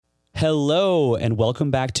Hello and welcome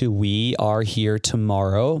back to We Are Here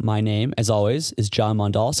Tomorrow. My name, as always, is John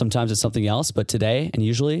Mondal. Sometimes it's something else, but today and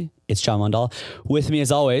usually it's John Mondal. With me,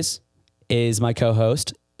 as always, is my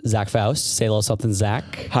co-host, Zach Faust. Say hello something,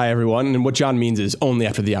 Zach. Hi, everyone. And what John means is only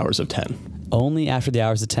after the hours of 10. Only after the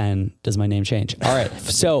hours of 10 does my name change. All right.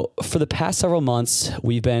 So for the past several months,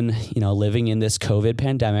 we've been, living in this COVID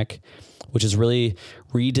pandemic, which has really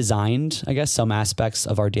redesigned, I guess, some aspects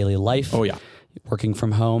of our daily life. Oh, yeah. Working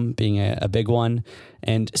from home being a big one.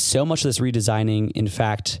 And so much of this redesigning, in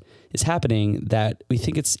fact, is happening that we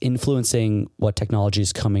think it's influencing what technology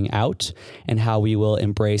is coming out and how we will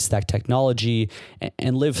embrace that technology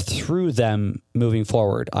and live through them moving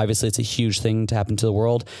forward. Obviously, it's a huge thing to happen to the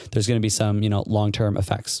world. There's going to be some, long-term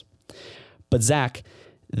effects. But Zach,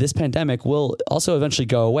 this pandemic will also eventually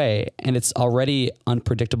go away, and it's already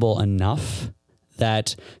unpredictable enough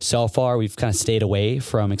that so far we've kind of stayed away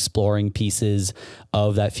from exploring pieces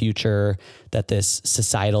of that future that this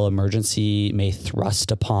societal emergency may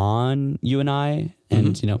thrust upon you and I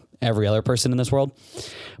and, every other person in this world.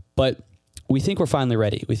 But we think we're finally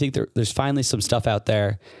ready. We think there's finally some stuff out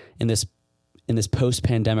there in this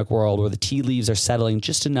post-pandemic world where the tea leaves are settling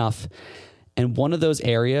just enough. And one of those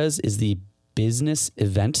areas is the business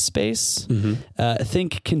event space.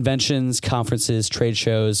 Think conventions, conferences, trade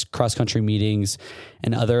shows, cross-country meetings,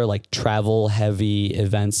 and other like travel heavy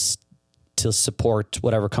events to support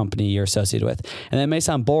whatever company you're associated with. And that may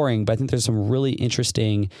sound boring, but I think there's some really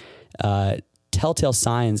interesting telltale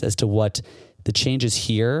signs as to what the changes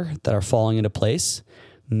here that are falling into place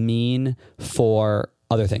mean for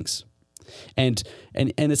other things. And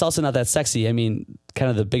it's also not that sexy. I mean, kind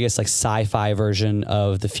of the biggest like sci-fi version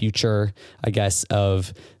of the future, I guess,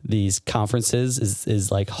 of these conferences is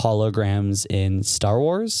like holograms in Star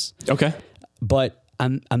Wars. Okay. But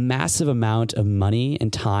a massive amount of money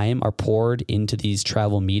and time are poured into these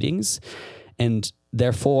travel meetings. And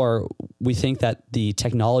therefore, we think that the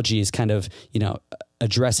technology is kind of,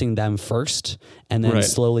 addressing them first and then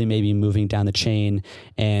slowly maybe moving down the chain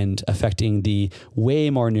and affecting the way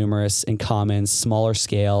more numerous and common, smaller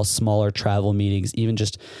scale, smaller travel meetings, even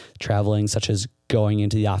just traveling such as going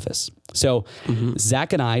into the office. So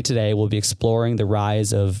Zach and I today will be exploring the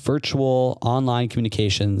rise of virtual online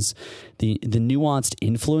communications, the nuanced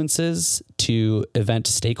influences to event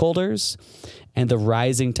stakeholders, and the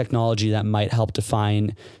rising technology that might help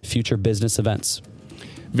define future business events.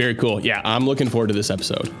 Very cool. Yeah, I'm looking forward to this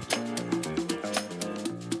episode.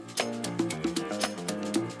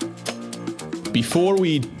 Before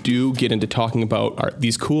we do get into talking about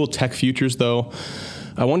these cool tech futures, though,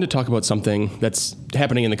 I wanted to talk about something that's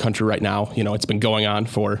happening in the country right now. It's been going on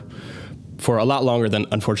for a lot longer than,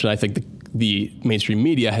 unfortunately, I think the mainstream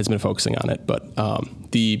media has been focusing on it. But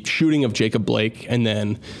the shooting of Jacob Blake and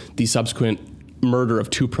then the subsequent murder of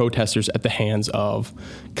two protesters at the hands of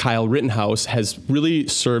Kyle Rittenhouse has really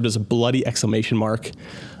served as a bloody exclamation mark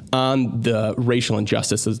on the racial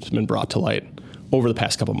injustice that's been brought to light over the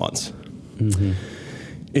past couple months.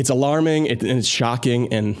 It's alarming and it's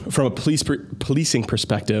shocking. And from a policing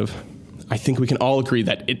perspective, I think we can all agree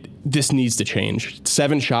that this needs to change.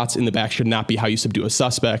 7 shots in the back should not be how you subdue a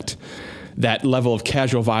suspect. That level of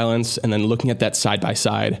casual violence, and then looking at that side by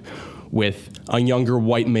side with a younger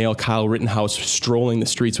white male, Kyle Rittenhouse, strolling the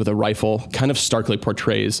streets with a rifle, kind of starkly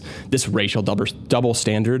portrays this racial double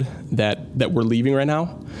standard that we're leaving right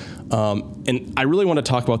now. And I really want to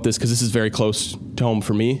talk about this because this is very close to home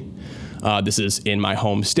for me. This is in my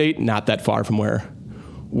home state, not that far from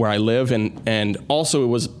where I live. And also it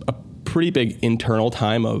was a pretty big internal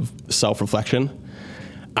time of self-reflection.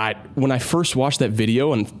 When I first watched that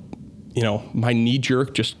video and, my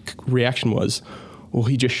knee-jerk just reaction was, well,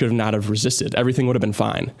 he just should not have resisted. Everything would have been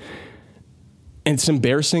fine. And it's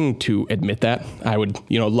embarrassing to admit that. I would,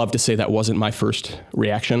 love to say that wasn't my first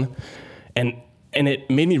reaction. And it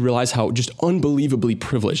made me realize how just unbelievably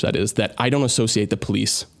privileged that is, that I don't associate the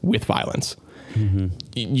police with violence.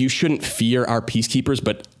 You shouldn't fear our peacekeepers,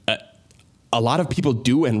 but a lot of people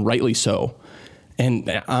do, and rightly so.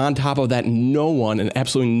 And on top of that, no one, and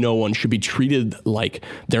absolutely no one, should be treated like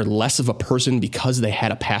they're less of a person because they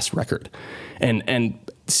had a past record. And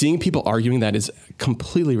seeing people arguing that is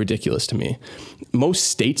completely ridiculous to me. Most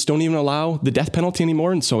states don't even allow the death penalty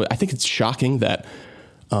anymore. And so I think it's shocking that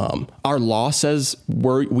our law says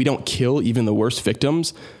we don't kill even the worst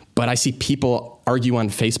victims. But I see people argue on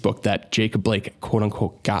Facebook that Jacob Blake, quote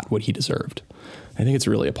unquote, got what he deserved. I think it's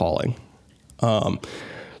really appalling.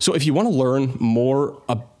 So if you want to learn more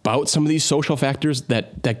about some of these social factors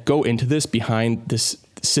that go into this, behind this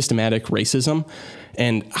systematic racism,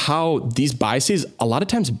 and how these biases a lot of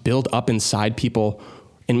times build up inside people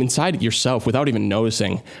and inside yourself without even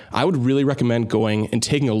noticing, I would really recommend going and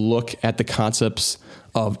taking a look at the concepts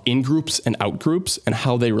of in-groups and out-groups and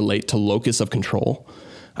how they relate to locus of control.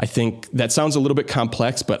 I think that sounds a little bit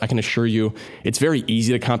complex, but I can assure you it's very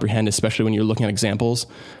easy to comprehend, especially when you're looking at examples.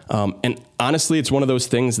 And honestly, it's one of those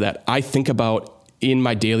things that I think about in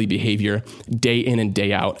my daily behavior, day in and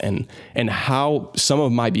day out, and how some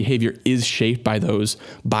of my behavior is shaped by those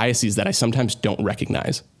biases that I sometimes don't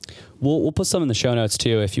recognize. We'll put some in the show notes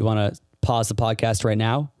too. If you want to pause the podcast right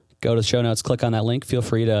now, go to the show notes, click on that link. Feel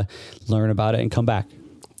free to learn about it and come back.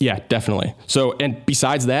 Yeah, definitely. So, and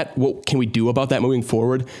besides that, what can we do about that moving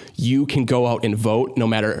forward? You can go out and vote no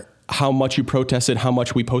matter how much you protested, how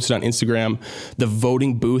much we posted on Instagram. The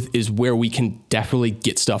voting booth is where we can definitely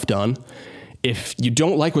get stuff done. If you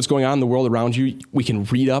don't like what's going on in the world around you, we can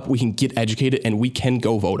read up, we can get educated, and we can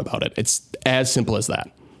go vote about it. It's as simple as that.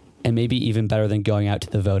 And maybe even better than going out to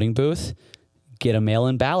the voting booth, get a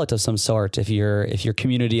mail-in ballot of some sort if your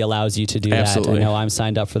community allows you to do Absolutely. that. I know I'm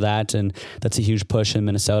signed up for that, and that's a huge push in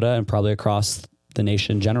Minnesota and probably across the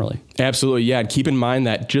nation generally. Absolutely, yeah. And keep in mind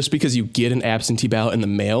that just because you get an absentee ballot in the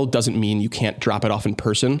mail doesn't mean you can't drop it off in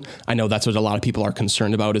person. I know that's what a lot of people are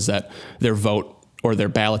concerned about, is that their vote or their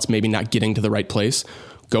ballots maybe not getting to the right place.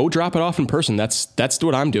 Go drop it off in person. That's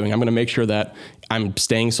what I'm doing. I'm going to make sure that I'm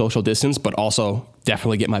staying social distance, but also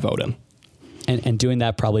definitely get my vote in. And doing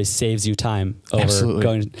that probably saves you time over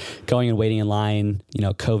Absolutely. going and waiting in line,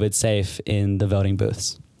 COVID safe in the voting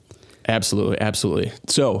booths. Absolutely.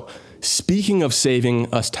 So speaking of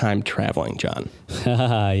saving us time traveling, John.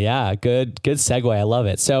 Yeah, good segue. I love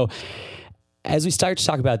it. So as we start to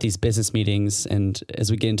talk about these business meetings and as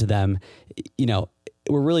we get into them,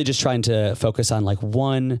 we're really just trying to focus on like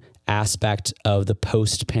one aspect of the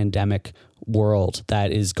post-pandemic world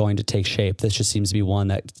that is going to take shape. This just seems to be one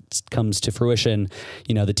that comes to fruition,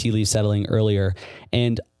 the tea leaves settling earlier.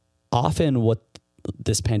 And often what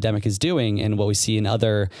this pandemic is doing and what we see in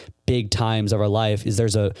other big times of our life is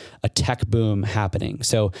there's a tech boom happening.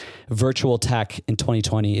 So virtual tech in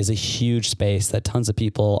 2020 is a huge space that tons of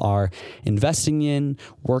people are investing in,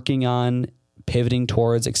 working on, pivoting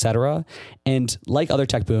towards, et cetera. And like other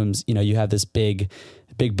tech booms, you have this big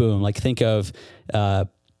boom. Like think of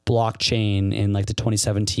blockchain in like the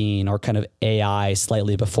 2017 or kind of AI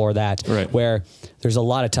slightly before that, right, where there's a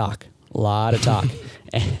lot of talk.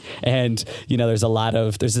 And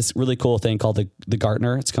there's this really cool thing called the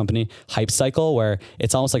Gartner, it's a company, hype cycle, where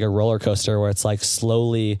it's almost like a roller coaster where it's like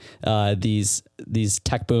slowly these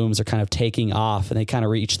tech booms are kind of taking off and they kind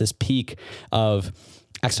of reach this peak of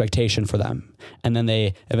expectation for them. And then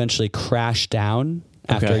they eventually crash down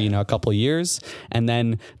after, a couple of years. And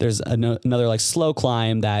then there's another like slow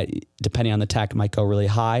climb that, depending on the tech, might go really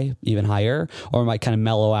high, even higher, or might kind of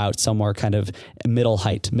mellow out somewhere kind of middle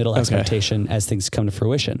expectation as things come to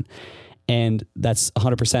fruition. And that's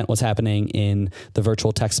 100% what's happening in the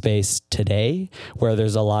virtual tech space today, where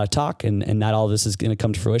there's a lot of talk and not all of this is going to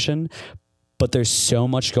come to fruition. But there's so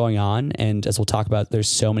much going on. And as we'll talk about, there's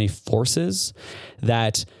so many forces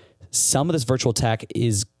that some of this virtual tech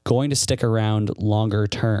is going to stick around longer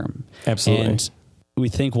term. Absolutely. And we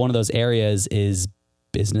think one of those areas is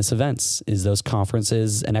business events, is those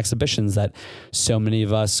conferences and exhibitions that so many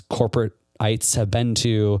of us corporate-ites have been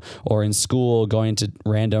to, or in school going to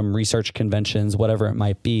random research conventions, whatever it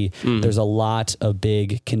might be. There's a lot of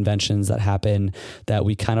big conventions that happen that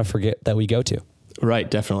we kind of forget that we go to.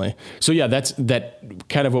 Right, definitely. So yeah, that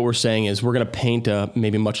kind of what we're saying is we're going to paint a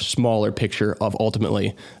maybe much smaller picture of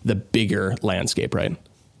ultimately the bigger landscape, right?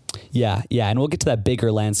 Yeah. And we'll get to that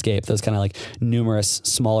bigger landscape, those kind of like numerous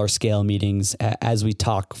smaller scale meetings as we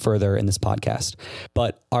talk further in this podcast.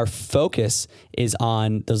 But our focus is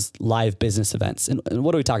on those live business events. And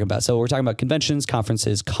what are we talking about? So we're talking about conventions,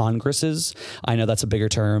 conferences, congresses. I know that's a bigger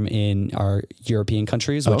term in our European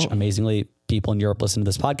countries, which amazingly people in Europe listen to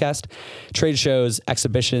this podcast. Trade shows,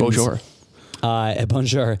 exhibitions. Bonjour.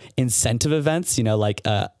 Bonjour. Incentive events, you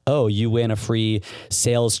win a free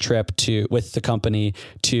sales trip with the company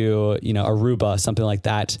to, Aruba, something like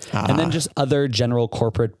that. And then just other general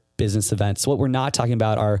corporate business events. What we're not talking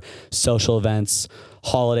about are social events,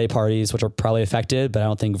 holiday parties, which are probably affected, but I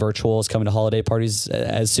don't think virtual is coming to holiday parties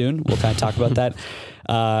as soon. We'll kind of talk about that.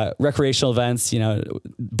 Recreational events,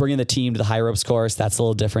 bringing the team to the high ropes course, that's a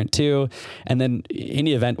little different too. And then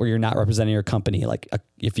any event where you're not representing your company, like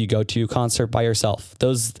if you go to a concert by yourself,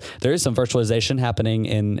 there is some virtualization happening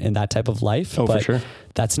in that type of life, but for sure.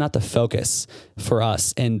 That's not the focus for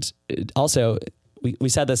us. And also, we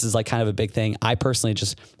said this is like kind of a big thing. I personally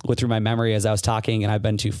just went through my memory as I was talking, and I've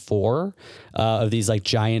been to 4 of these like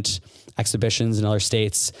giant exhibitions in other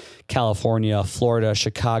states: California, Florida,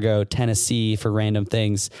 Chicago, Tennessee for random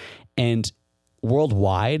things. And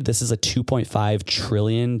worldwide, this is a $2.5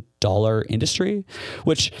 trillion industry,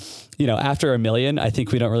 which, you know, after a million, I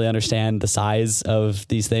think we don't really understand the size of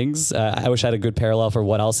these things. I wish I had a good parallel for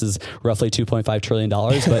what else is roughly $2.5 trillion,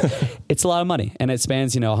 but it's a lot of money, and it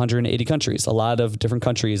spans, 180 countries. A lot of different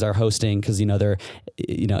countries are hosting because, they're,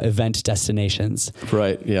 event destinations.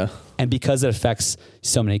 Right. Yeah. And because it affects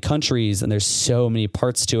so many countries and there's so many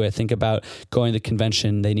parts to it, think about going to the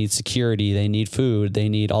convention. They need security, they need food, they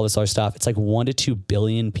need all this other stuff. It's like 1 to 2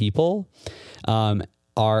 billion people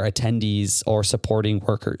are attendees or supporting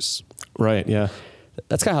workers. Right. Yeah.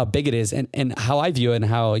 That's kind of how big it is. And how I view it, and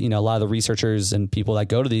how, a lot of the researchers and people that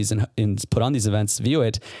go to these and put on these events view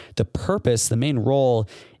it. The purpose, the main role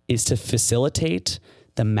is to facilitate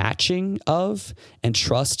the matching of and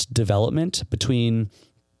trust development between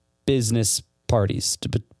business parties,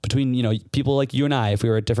 between, people like you and I. If we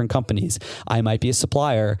were at different companies, I might be a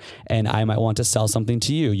supplier and I might want to sell something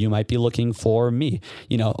to you. You might be looking for me,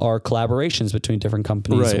 or collaborations between different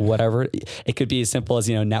companies, right. Whatever. It could be as simple as,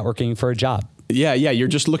 networking for a job. Yeah. You're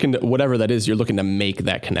just looking to, whatever that is, you're looking to make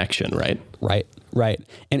that connection, right? Right.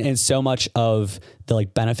 And so much of the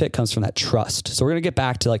like benefit comes from that trust. So we're going to get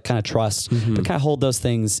back to like kind of trust, but kind of hold those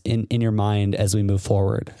things in your mind as we move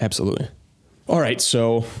forward. Absolutely. All right.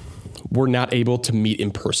 So we're not able to meet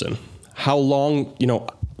in person. How long,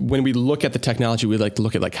 when we look at the technology, we like to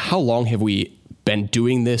look at like, how long have we been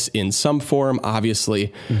doing this in some form?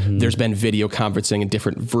 Obviously, there's been video conferencing and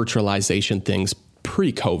different virtualization things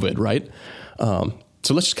pre-COVID, right?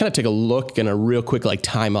 So let's just kind of take a look and a real quick, like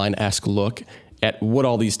timeline-esque look at what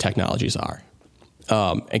all these technologies are,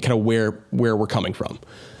 and kind of where we're coming from.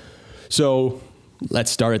 So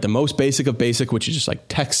let's start at the most basic of basic, which is just like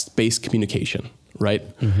text-based communication, right?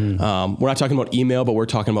 We're not talking about email, but we're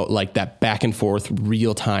talking about like that back and forth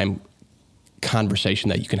real-time conversation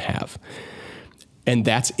that you can have. And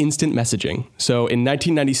that's instant messaging. So in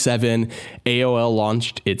 1997, AOL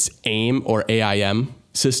launched its AIM or AIM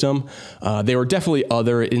system. There were definitely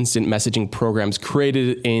other instant messaging programs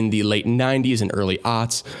created in the late 90s and early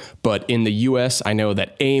aughts, but in the US, I know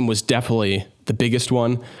that AIM was definitely the biggest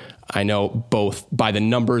one. I know both by the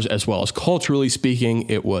numbers as well as culturally speaking,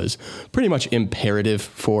 it was pretty much imperative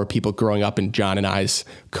for people growing up in John and I's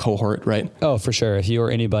cohort, right? Oh, for sure. If you were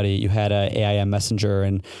anybody, you had a AIM messenger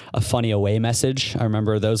and a funny away message. I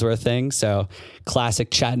remember those were a thing. So classic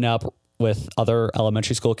chatting up with other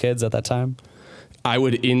elementary school kids at that time. I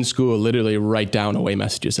would in school literally write down away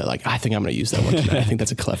messages that like, I think I'm going to use that one today. I think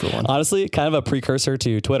that's a clever one. Honestly, kind of a precursor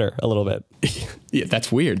to Twitter a little bit. Yeah,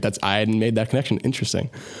 that's weird. I hadn't made that connection.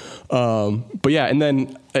 Interesting. But yeah, and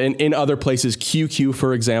then in other places, QQ,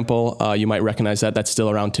 for example, you might recognize that. That's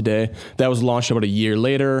still around today. That was launched about a year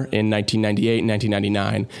later in 1998 and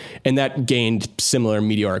 1999, and that gained similar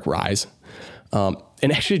meteoric rise.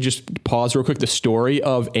 And actually, just pause real quick. The story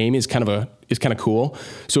of AIM is kind of cool.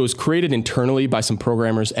 So it was created internally by some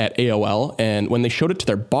programmers at AOL, and when they showed it to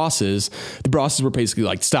their bosses, the bosses were basically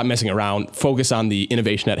like, "Stop messing around. Focus on the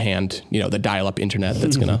innovation at hand. The dial-up internet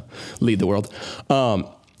that's going to lead the world."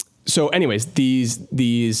 So anyways,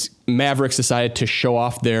 these mavericks decided to show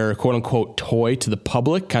off their quote unquote toy to the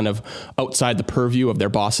public, kind of outside the purview of their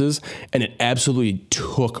bosses, and it absolutely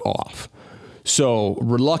took off. So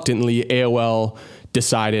reluctantly, AOL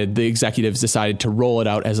the executives decided to roll it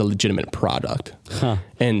out as a legitimate product.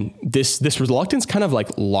 And this reluctance kind of like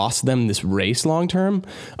lost them this race long term.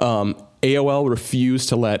 AOL refused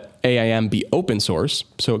to let AIM be open source,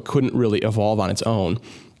 so it couldn't really evolve on its own.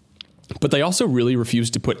 But they also really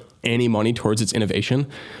refused to put any money towards its innovation.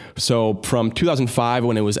 So from 2005,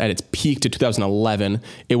 when it was at its peak, to 2011,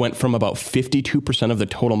 it went from about 52% of the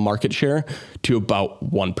total market share to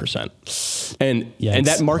about 1%. And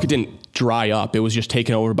that market didn't dry up. It was just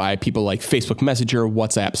taken over by people like Facebook Messenger,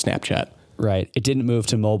 WhatsApp, Snapchat. Right. It didn't move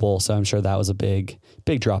to mobile, so I'm sure that was a big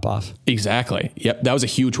drop off. Exactly. Yep. That was a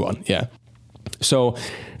huge one. Yeah. So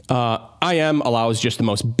IM allows just the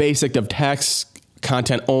most basic of text,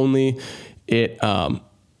 content only. It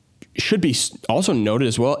should be also noted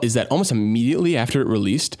as well is that almost immediately after it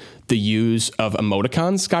released, the use of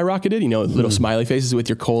emoticons skyrocketed, little smiley faces with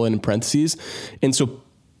your colon and parentheses. And so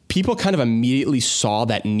people kind of immediately saw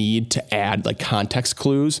that need to add like context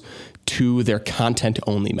clues to their content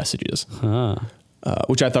only messages,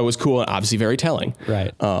 which I thought was cool and obviously very telling.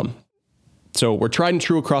 Right. So we're tried and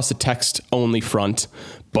true across the text only front,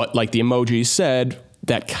 but like the emojis said,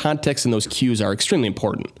 that context and those cues are extremely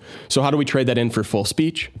important. So how do we trade that in for full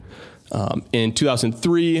speech? In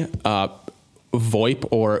 2003, VoIP,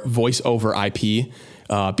 or voice over IP,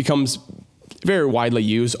 becomes very widely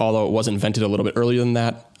used, although it was invented a little bit earlier than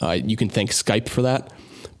that. You can thank Skype for that.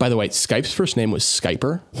 By the way, Skype's first name was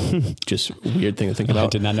Skyper. Just weird thing to think about. I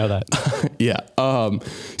did not know that. Yeah.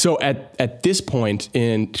 So at this point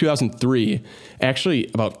in 2003, actually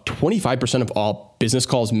about 25% of all business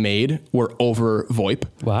calls made were over VoIP.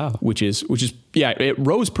 Wow. Which is yeah, it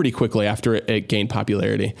rose pretty quickly after it gained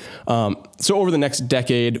popularity. So over the next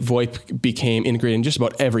decade, VoIP became integrated in just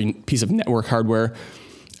about every piece of network hardware.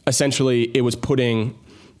 Essentially, it was putting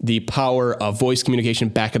the power of voice communication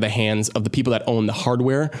back in the hands of the people that own the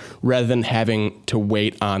hardware, rather than having to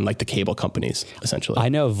wait on like the cable companies, essentially. I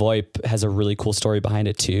know VoIP has a really cool story behind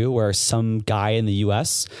it too, where some guy in the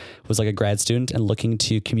US was like a grad student and looking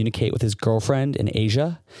to communicate with his girlfriend in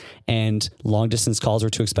Asia, and long distance calls were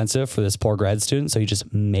too expensive for this poor grad student. So he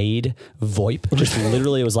just made VoIP. Just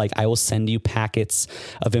literally, it was like, I will send you packets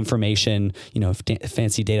of information,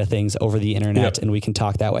 fancy data things over the internet, and we can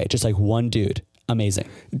talk that way. Just like one dude. Amazing.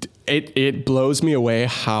 It blows me away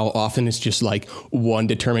how often it's just like one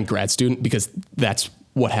determined grad student, because that's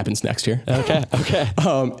what happens next year. Okay.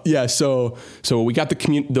 Yeah. So we got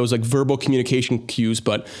those like verbal communication cues,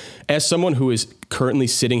 but as someone who is currently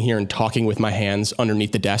sitting here and talking with my hands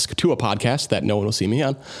underneath the desk to a podcast that no one will see me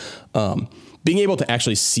on, being able to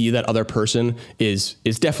actually see that other person is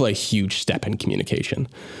definitely a huge step in communication.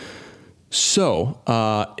 So,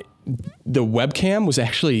 the webcam was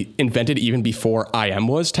actually invented even before IM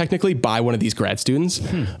was, technically, by one of these grad students.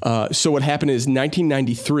 So what happened is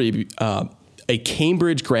 1993, a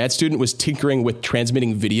Cambridge grad student was tinkering with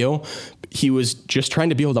transmitting video. He was just trying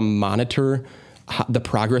to be able to monitor the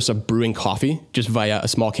progress of brewing coffee just via a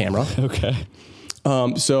small camera. Okay.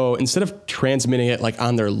 So instead of transmitting it like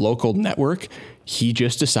on their local network, he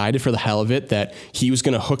just decided for the hell of it that he was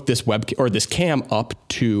going to hook this this cam up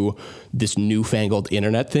to this newfangled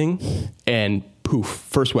internet thing, and poof,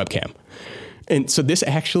 first webcam. And so this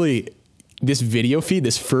video feed,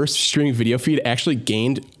 this first streaming video feed, actually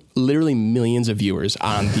gained literally millions of viewers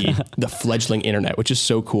on the fledgling internet, which is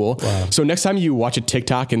so cool. Wow. So next time you watch a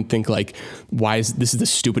TikTok and think like, this is the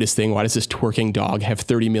stupidest thing? Why does this twerking dog have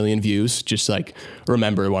 30 million views? Just like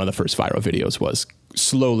remember, one of the first viral videos was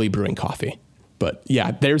slowly brewing coffee. But yeah,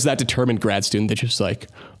 there's that determined grad student that's just like,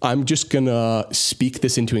 I'm just gonna speak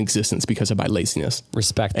this into existence because of my laziness.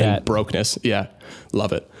 Respect and that. Brokenness. Yeah,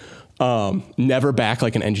 love it. Never back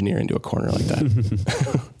like an engineer into a corner like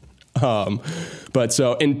that. But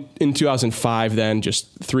so in 2005, then just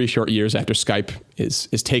 3 short years after Skype is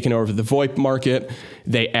taken over the VoIP market,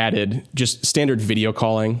 they added just standard video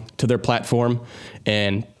calling to their platform.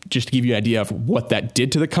 And just to give you an idea of what that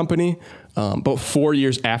did to the company, about 4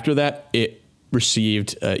 years after that, it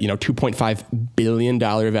received $2.5 billion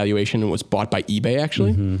valuation and was bought by eBay,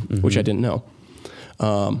 actually, which I didn't know.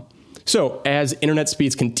 So as internet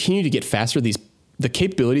speeds continue to get faster, the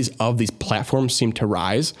capabilities of these platforms seem to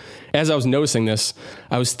rise. As I was noticing this,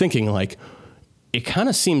 I was thinking like, it kind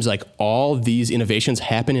of seems like all these innovations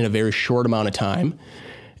happen in a very short amount of time.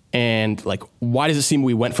 And like, why does it seem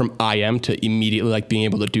we went from IM to immediately like being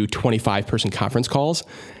able to do 25-person conference calls?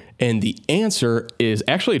 And the answer is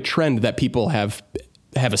actually a trend that people have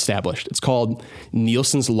established. It's called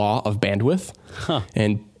Nielsen's Law of Bandwidth.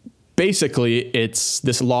 And basically, it's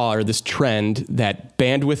this law or this trend that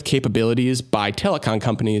bandwidth capabilities by telecom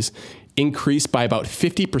companies increase by about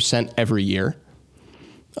 50% every year.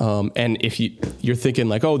 And if you're thinking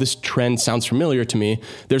like, oh, this trend sounds familiar to me,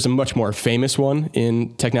 there's a much more famous one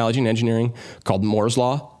in technology and engineering called Moore's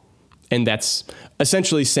Law. And that's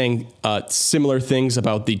essentially saying similar things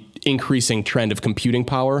about the increasing trend of computing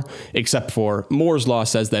power, except for Moore's Law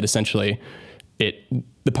says that essentially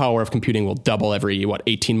the power of computing will double every,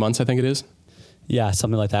 18 months, I think it is? Yeah,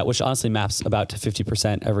 something like that, which honestly maps about to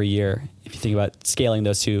 50% every year if you think about scaling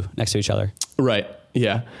those two next to each other. Right,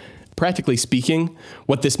 yeah. Practically speaking,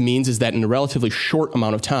 what this means is that in a relatively short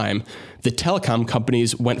amount of time, the telecom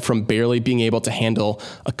companies went from barely being able to handle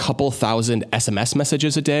a couple thousand SMS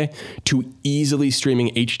messages a day to easily streaming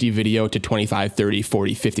HD video to 25, 30,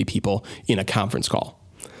 40, 50 people in a conference call.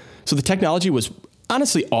 So the technology was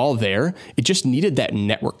honestly all there. It just needed that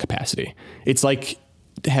network capacity. It's like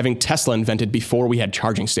having Tesla invented before we had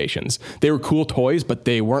charging stations. They were cool toys, but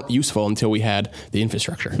they weren't useful until we had the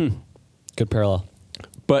infrastructure. Good parallel.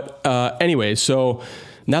 But anyway, so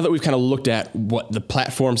now that we've kind of looked at what the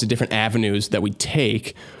platforms, the different avenues that we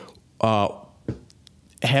take,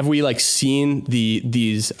 have we like seen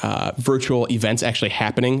these virtual events actually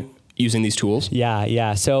happening, using these tools?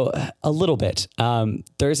 Yeah. So a little bit.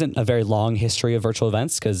 There isn't a very long history of virtual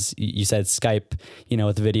events because you said Skype,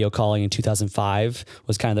 with video calling in 2005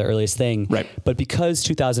 was kind of the earliest thing. Right. But because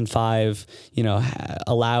 2005,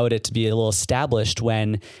 allowed it to be a little established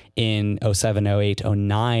when in 07, 08,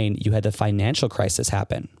 09, you had the financial crisis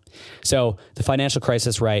happen. So the financial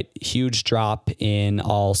crisis, right? Huge drop in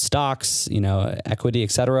all stocks, equity,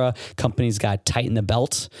 et cetera. Companies got tighten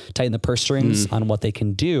the purse strings on what they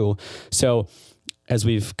can do. So as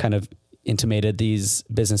we've kind of intimated, these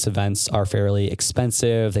business events are fairly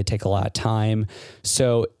expensive. They take a lot of time.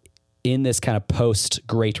 So in this kind of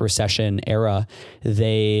post-Great Recession era,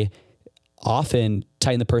 they often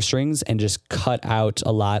tighten the purse strings and just cut out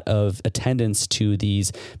a lot of attendance to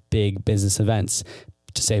these big business events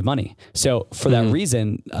to save money. So for that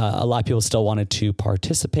reason, a lot of people still wanted to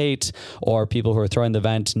participate, or people who were throwing the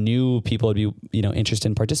event knew people would be, interested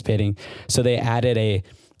in participating. So they added a,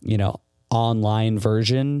 online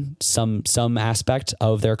version, some aspect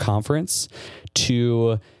of their conference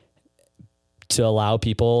to allow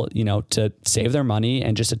people, to save their money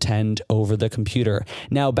and just attend over the computer.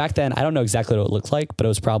 Now, back then, I don't know exactly what it looked like, but it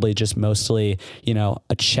was probably just mostly,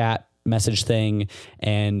 a chat message thing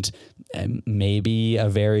and maybe a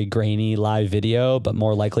very grainy live video, but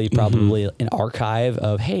more likely probably an archive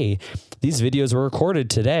of, hey, these videos were recorded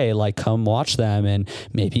today, like come watch them and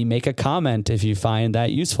maybe make a comment if you find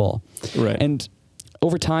that useful. Right. And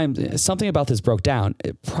over time, something about this broke down.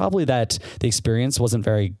 Probably that the experience wasn't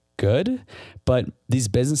very good, but these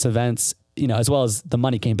business events, as well as the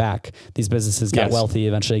money came back, these businesses got wealthy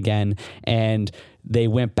eventually again, and they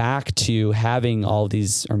went back to having all of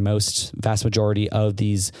these, or vast majority of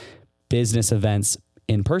these business events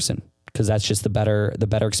in person, because that's just the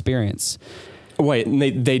better experience. Wait, and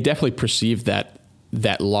they definitely perceived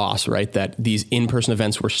that loss, right? That these in-person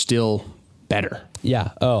events were still better.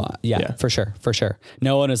 Yeah. Oh, yeah. For sure.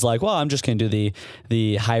 No one is like, well, I'm just going to do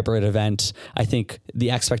the hybrid event. I think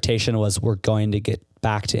the expectation was we're going to get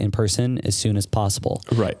back to in-person as soon as possible.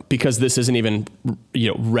 Right. Because this isn't even,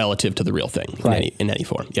 relative to the real thing in any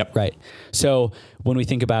form. Yep. Right. So when we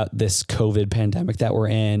think about this COVID pandemic that we're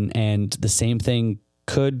in, and the same thing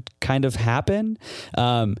could kind of happen.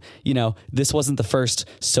 This wasn't the first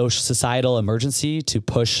societal emergency to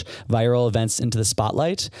push viral events into the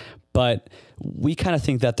spotlight, but we kind of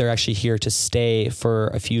think that they're actually here to stay for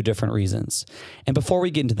a few different reasons. And before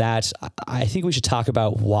we get into that, I think we should talk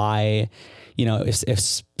about why, if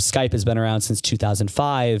Skype has been around since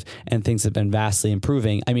 2005 and things have been vastly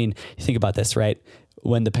improving. I mean, think about this, right?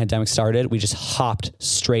 When the pandemic started, we just hopped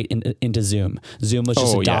straight into Zoom. Zoom was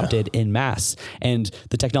just adopted in mass, and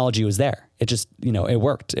the technology was there. It just, it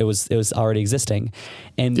worked. It was already existing.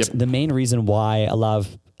 And the main reason why a lot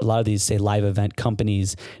of these, say, live event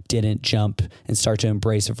companies didn't jump and start to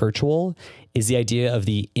embrace virtual is the idea of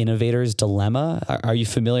the innovator's dilemma. Are you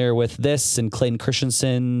familiar with this and Clayton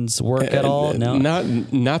Christensen's work at all? No,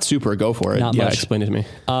 not super. Go for it. Not much. Explain it to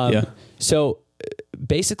me. So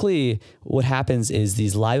basically what happens is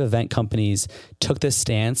these live event companies took this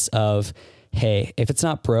stance of, hey, if it's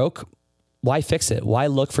not broke, why fix it? Why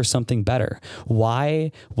look for something better?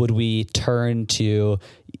 Why would we turn to,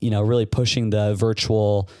 really pushing the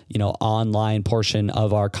virtual, online portion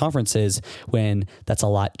of our conferences when that's a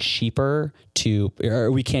lot cheaper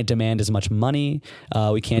or we can't demand as much money.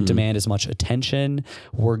 We can't demand as much attention.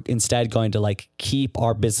 We're instead going to keep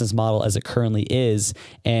our business model as it currently is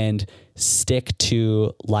and stick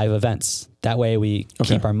to live events. That way we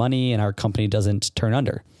keep our money and our company doesn't turn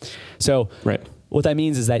under. So what that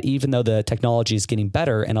means is that even though the technology is getting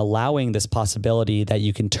better and allowing this possibility that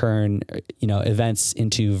you can turn, events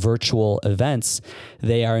into virtual events,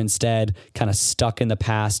 they are instead kind of stuck in the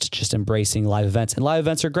past, just embracing live events. And live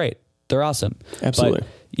events are great. They're awesome. Absolutely.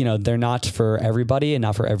 But, they're not for everybody and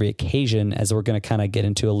not for every occasion, as we're going to kind of get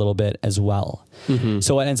into a little bit as well.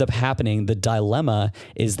 So what ends up happening, the dilemma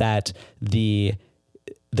is that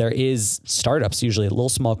there is startups, usually little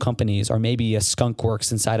small companies, or maybe a skunk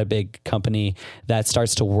works inside a big company that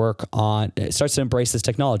starts to embrace this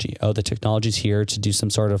technology. Oh, the technology's here to do some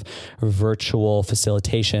sort of virtual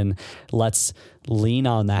facilitation. Let's lean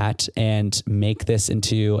on that and make this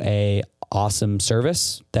into a awesome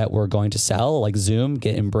service that we're going to sell, like Zoom,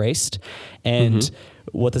 get embraced. And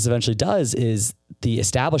what this eventually does is the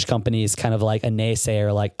established company is kind of like a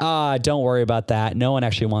naysayer, like, don't worry about that. No one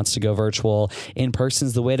actually wants to go virtual. In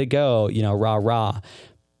person's the way to go, rah, rah.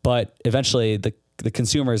 But eventually the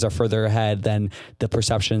consumers are further ahead than the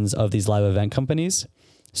perceptions of these live event companies.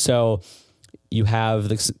 So you have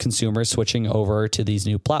the consumers switching over to these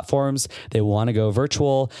new platforms. They want to go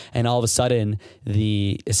virtual. And all of a sudden,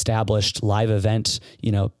 the established live event,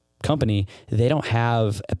 company, they don't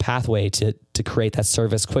have a pathway to create that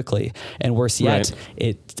service quickly. And worse yet,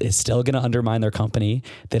 it is still going to undermine their company.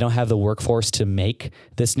 They don't have the workforce to make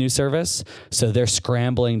this new service. So they're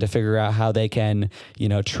scrambling to figure out how they can,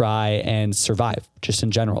 try and survive just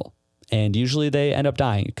in general. And usually they end up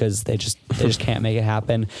dying because they just can't make it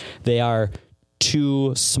happen. They are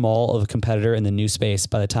too small of a competitor in the new space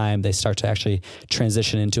by the time they start to actually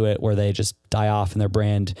transition into it, where they just die off and their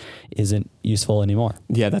brand isn't useful anymore.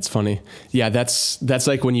 Yeah, that's funny. Yeah, that's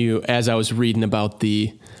like when as I was reading about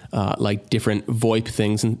the like different VoIP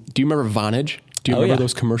things. And do you remember Vonage? Do you remember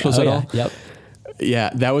those commercials at all? Yep. Yeah,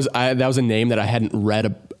 that was a name that I hadn't read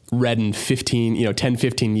in 10,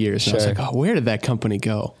 15 years. And I was like, oh, where did that company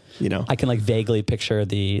go? I can like vaguely picture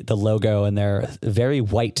the logo and their very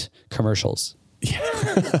white commercials. Yeah.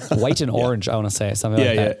 White and orange, I want to say something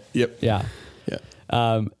like that. Yeah.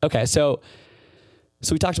 Okay. So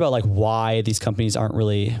we talked about like why these companies aren't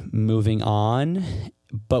really moving on,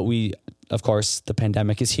 but of course, the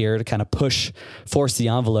pandemic is here to kind of force the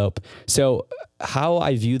envelope. So how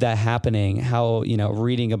I view that happening, how,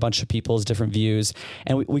 reading a bunch of people's different views,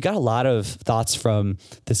 and we got a lot of thoughts from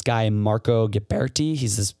this guy, Marco Ghiberti.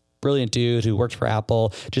 He's this brilliant dude who worked for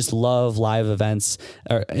Apple, just love live events,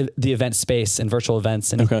 or the event space and virtual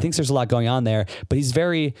events. And he thinks there's a lot going on there, but he's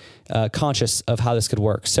very conscious of how this could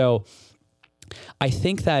work. So I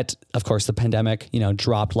think that, of course, the pandemic,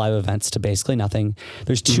 dropped live events to basically nothing.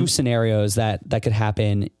 There's two scenarios that could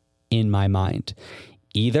happen in my mind.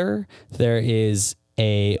 Either there is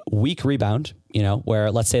a weak rebound,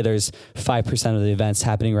 where let's say there's 5% of the events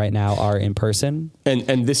happening right now are in person.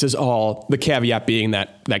 And this is all the caveat being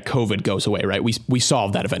that COVID goes away, right? We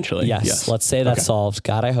solved that eventually. Yes. Let's say that's solved.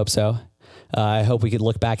 God, I hope so. I hope we could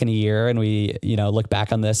look back in a year and we, look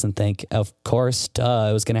back on this and think, of course, it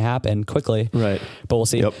was going to happen quickly. Right. But we'll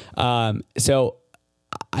see. Yep. So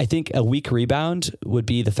I think a weak rebound would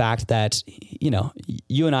be the fact that,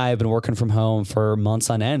 you and I have been working from home for months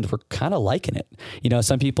on end. We're kind of liking it.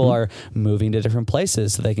 Some people are moving to different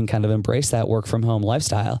places so they can kind of embrace that work from home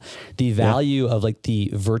lifestyle. The value of like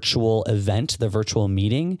the virtual event, the virtual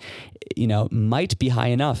meeting, might be high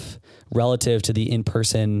enough relative to the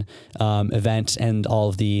in-person event and all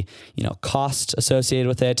of the, costs associated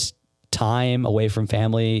with it, time away from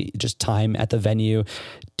family, just time at the venue,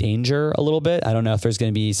 danger a little bit. I don't know if there's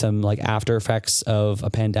going to be some like after effects of a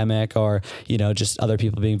pandemic or, just other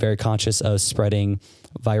people being very conscious of spreading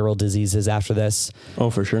viral diseases after this. Oh,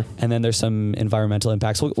 for sure. And then there's some environmental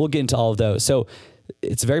impacts. We'll get into all of those. So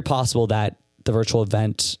it's very possible that the virtual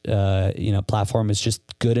event, platform is just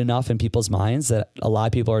good enough in people's minds that a lot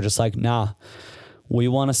of people are just like, nah, we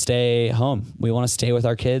want to stay home. We want to stay with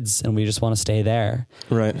our kids and we just want to stay there.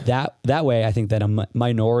 Right. That way, I think that a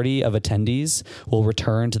minority of attendees will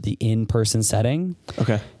return to the in-person setting.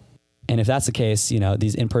 Okay. And if that's the case,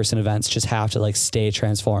 these in-person events just have to like stay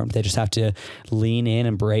transformed. They just have to lean in,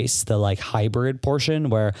 embrace the like hybrid portion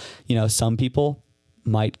where, some people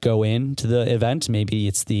might go into the event. Maybe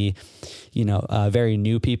it's the, very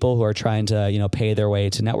new people who are trying to, pay their way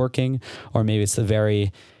to networking, or maybe it's the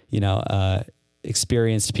very,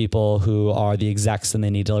 experienced people who are the execs and they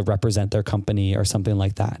need to represent their company or something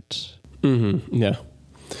like that. Mm-hmm. Yeah.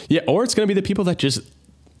 Yeah. Or it's going to be the people that just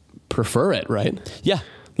prefer it, right? Yeah.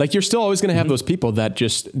 Like you're still always going to have those people that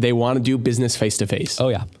they want to do business face to face. Oh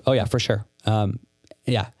yeah, for sure.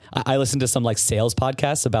 Yeah. I listened to some like sales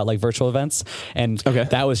podcasts about like virtual events, and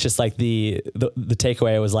that was just like the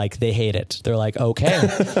takeaway was like, they hate it. They're like, okay,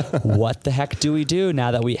 what the heck do we do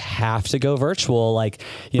now that we have to go virtual? Like,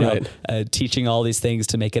 teaching all these things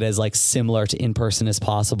to make it as like similar to in-person as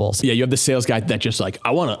possible. So, yeah. You have the sales guy that just like,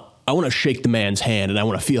 I want to shake the man's hand and I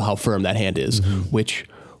want to feel how firm that hand is, which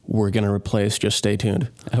we're going to replace. Just stay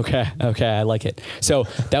tuned. Okay. I like it. So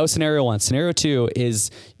that was scenario one. Scenario two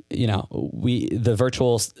is, the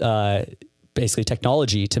virtual, basically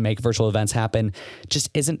technology to make virtual events happen just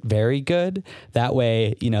isn't very good. That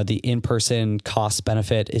way, the in-person cost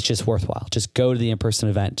benefit is just worthwhile. Just go to the in-person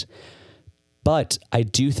event. But I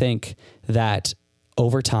do think that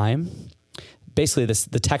over time, basically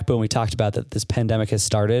the tech boom we talked about that this pandemic has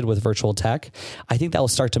started with virtual tech, I think that will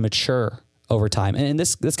start to mature over time. And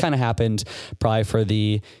this kind of happened probably for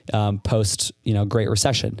the post, Great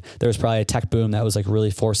Recession. There was probably a tech boom that was like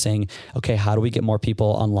really forcing, okay, how do we get more people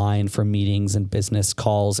online for meetings and business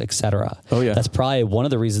calls, et cetera? Oh yeah. That's probably one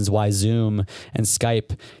of the reasons why Zoom and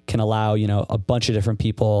Skype can allow, a bunch of different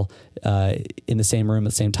people in the same room at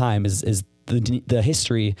the same time is the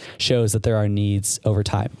history shows that there are needs over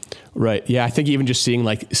time. Right. Yeah. I think even just seeing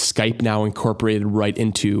like Skype now incorporated right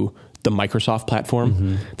into the Microsoft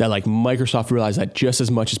platform, that like Microsoft realized that just as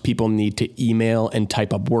much as people need to email and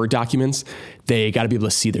type up Word documents, they got to be able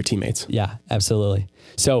to see their teammates. Yeah, absolutely.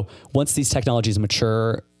 So once these technologies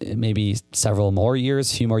mature, maybe several more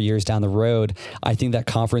years, a few more years down the road, I think that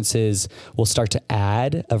conferences will start to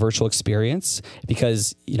add a virtual experience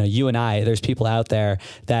because, you know, you and I, there's people out there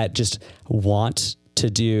that just want to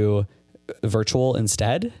do virtual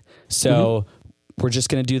instead. So we're just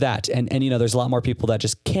going to do that. And, you know, there's a lot more people that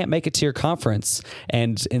just can't make it to your conference.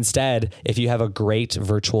 And instead, if you have a great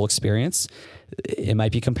virtual experience, it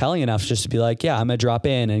might be compelling enough just to be like, yeah, I'm going to drop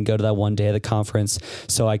in and go to that one day of the conference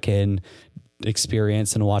so I can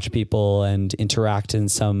experience and watch people and interact in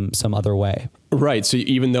some other way. Right. So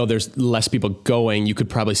even though there's less people going, you could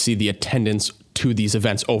probably see the attendance to these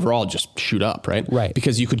events overall just shoot up, right? Right.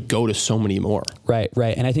 Because you could go to so many more. Right.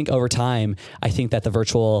 And I think over time, I think that the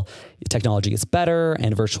virtual technology gets better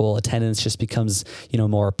and virtual attendance just becomes, you know,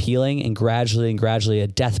 more appealing, and gradually a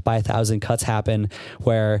death by 1,000 cuts happen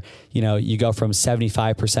where, you know, you go from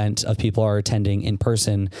 75% of people are attending in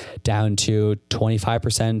person down to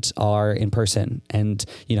 25% are in person. And,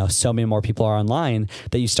 you know, so many more people are online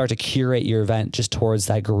that you start to curate your event just towards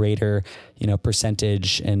that greater, you know,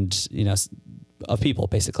 percentage and, you know, of people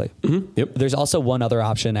basically. Yep. There's also one other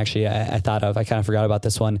option actually I thought of. I kind of forgot about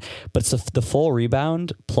this one, but it's the full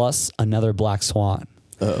rebound plus another black swan.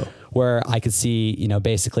 Where I could see, you know,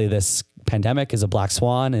 basically this pandemic is a black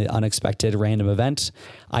swan, an unexpected random event.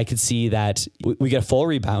 I could see that we get a full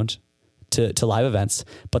rebound to live events,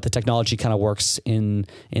 but the technology kind of works in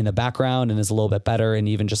the background and is a little bit better in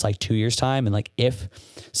even just like 2 years time. And like, if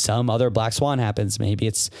some other black swan happens, maybe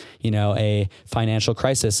it's, you know, a financial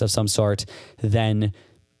crisis of some sort, then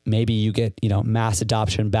maybe you get, you know, mass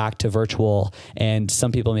adoption back to virtual, and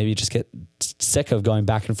some people maybe just get sick of going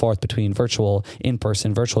back and forth between virtual,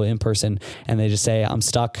 in-person, virtual, in-person. And they just say, I'm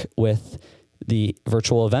stuck with the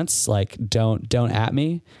virtual events. Like, don't at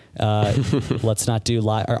me. Let's not do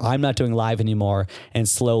live, or I'm not doing live anymore. And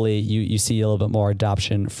slowly you see a little bit more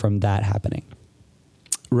adoption from that happening.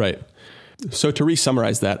 Right. So to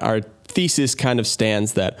re-summarize that, our thesis kind of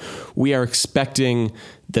stands that we are expecting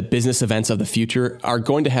the business events of the future are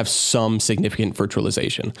going to have some significant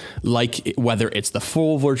virtualization, like whether it's the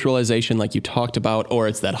full virtualization like you talked about, or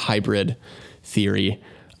it's that hybrid theory,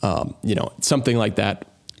 you know, something like that.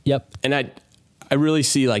 Yep. And I really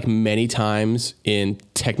see, like, many times in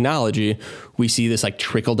technology, we see this like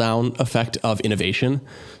trickle down effect of innovation.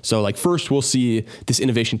 So like first we'll see this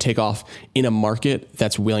innovation take off in a market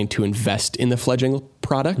that's willing to invest in the fledgling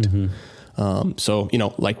product. So, you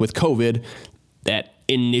know, like with COVID, that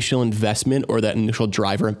initial investment or that initial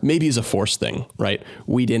driver maybe is a forced thing, right?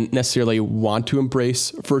 We didn't necessarily want to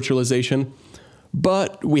embrace virtualization,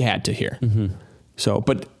 but we had to here. So,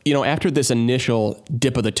 but, you know, after this initial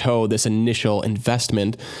dip of the toe, this initial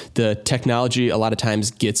investment, the technology a lot of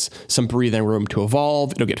times gets some breathing room to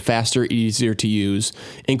evolve. It'll get faster, easier to use,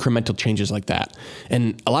 incremental changes like that.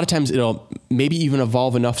 And a lot of times it'll maybe even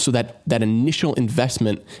evolve enough so that that initial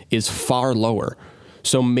investment is far lower.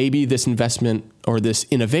 So maybe this investment or this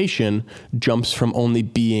innovation jumps from only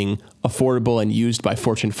being affordable and used by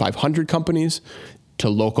Fortune 500 companies to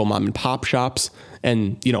local mom and pop shops.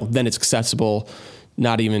 And, you know, then it's accessible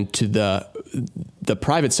not even to the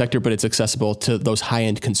private sector, but it's accessible to those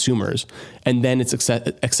high-end consumers. And then it's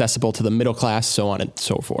accessible to the middle class, so on and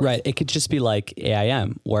so forth. Right. It could just be like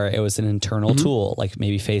AIM, where it was an internal tool, like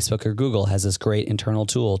maybe Facebook or Google has this great internal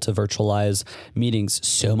tool to virtualize meetings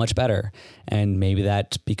so much better. And maybe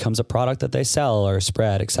that becomes a product that they sell or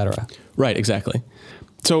spread, et cetera. Right, exactly.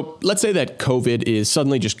 So let's say that COVID is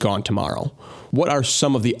suddenly just gone tomorrow. What are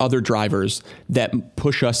some of the other drivers that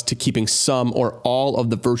push us to keeping some or all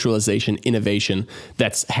of the virtualization innovation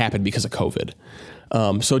that's happened because of COVID?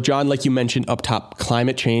 So John, like you mentioned up top,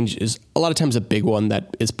 climate change is a lot of times a big one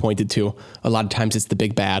that is pointed to. A lot of times it's the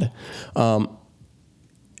big bad.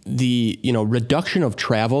 The, you know, reduction of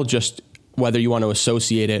travel, just whether you want to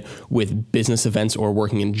associate it with business events or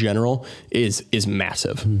working in general, is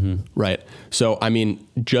massive, right? So, I mean,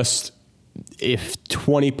 just if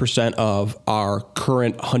 20% of our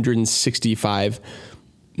current 165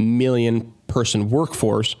 million person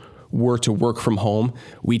workforce were to work from home,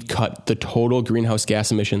 we'd cut the total greenhouse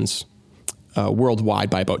gas emissions worldwide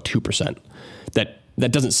by about 2%.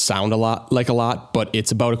 That doesn't sound a lot, but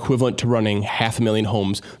it's about equivalent to running 500,000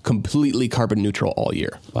 homes completely carbon neutral all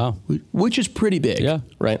year. Wow. Which is pretty big, yeah.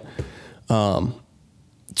 Right?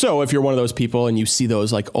 So if you're one of those people and you see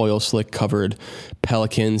those like oil slick covered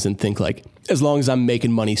Pelicans and think like, as long as I'm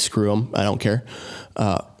making money, screw them, I don't care.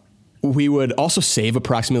 We would also save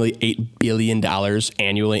approximately $8 billion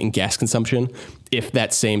annually in gas consumption if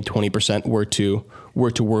that same 20% were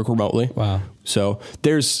to work remotely. Wow. So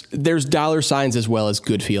there's dollar signs as well as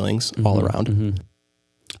good feelings all around.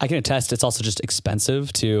 I can attest it's also just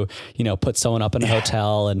expensive to, put someone up in a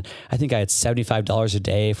hotel. And I think I had $75 a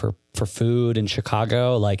day for food in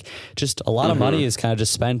Chicago. Like, just a lot of money is kind of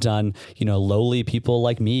just spent on, lowly people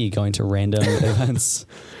like me going to random events.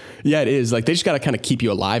 Yeah, it is. Like, they just got to kind of keep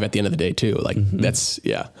you alive at the end of the day too. Like that's,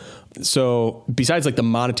 yeah. So besides like the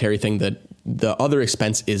monetary thing, that the other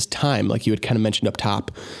expense is time, like you had kind of mentioned up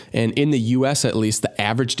top. And in the US, at least, the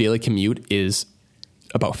average daily commute is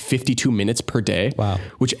about 52 minutes per day, wow,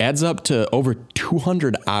 which adds up to over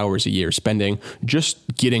 200 hours a year spending just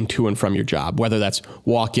getting to and from your job, whether that's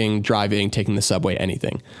walking, driving, taking the subway,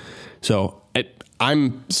 anything. So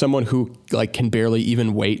I'm someone who like can barely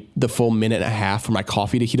even wait the full minute and a half for my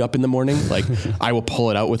coffee to heat up in the morning. Like I will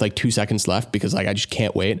pull it out with like 2 seconds left because like I just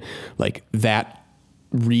can't wait. Like that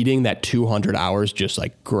reading that 200 hours just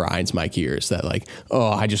like grinds my gears, that like,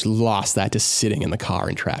 oh, I just lost that to sitting in the car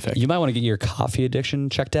in traffic. You might want to get your coffee addiction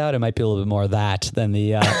checked out. It might be a little bit more of that than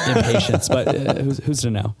the impatience, but who's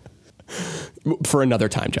to know? For another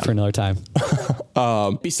time, John. For another time.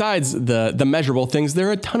 Besides the measurable things, there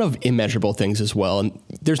are a ton of immeasurable things as well. And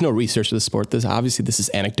there's no research to support this. Obviously, this is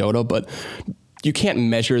anecdotal, but you can't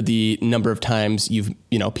measure the number of times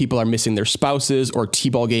people are missing their spouses, or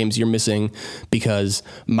T-ball games you're missing because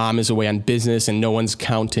mom is away on business, and no one's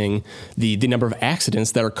counting the number of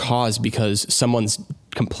accidents that are caused because someone's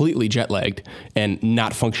completely jet lagged and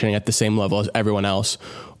not functioning at the same level as everyone else,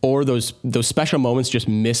 or those special moments just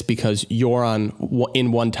missed because you're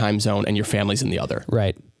in one time zone and your family's in the other.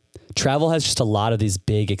 Right. Travel has just a lot of these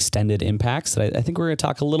big extended impacts that I think we're going to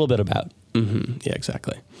talk a little bit about. Mm-hmm. Yeah,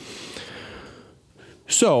 exactly.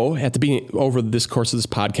 So at the beginning, over this course of this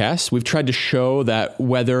podcast, we've tried to show that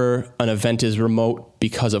whether an event is remote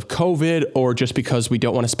because of COVID or just because we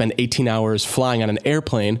don't want to spend 18 hours flying on an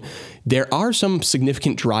airplane, there are some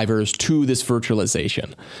significant drivers to this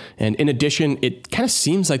virtualization. And in addition, it kind of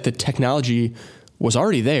seems like the technology was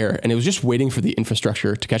already there and it was just waiting for the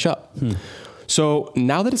infrastructure to catch up. So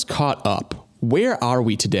now that it's caught up, where are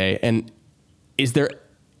we today? And is there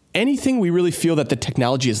anything we really feel that the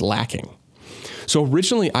technology is lacking? So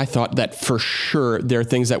originally I thought that for sure there are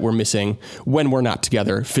things that we're missing when we're not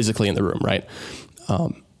together physically in the room, right?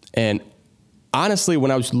 And honestly,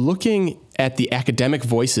 when I was looking at the academic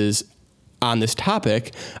voices on this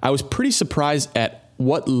topic, I was pretty surprised at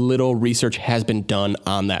what little research has been done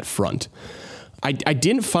on that front. I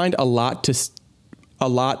didn't find a lot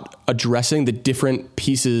addressing the different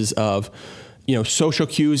pieces of, social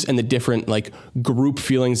cues and the different like group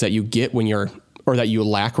feelings that you get when that you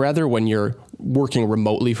lack rather when you're working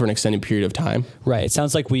remotely for an extended period of time. Right. It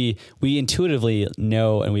sounds like we intuitively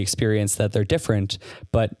know and we experience that they're different,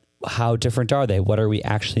 but how different are they? What are we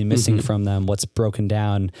actually missing from them? What's broken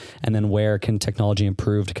down? And then where can technology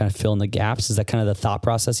improve to kind of fill in the gaps? Is that kind of the thought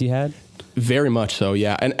process you had? Very much so,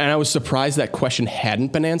 yeah. And I was surprised that question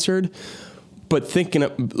hadn't been answered, but thinking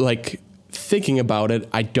about it,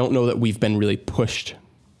 I don't know that we've been really pushed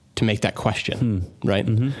to make that question, right?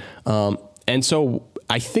 And so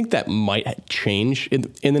I think that might change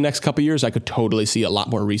in the next couple of years. I could totally see a lot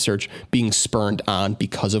more research being spurned on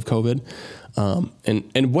because of COVID.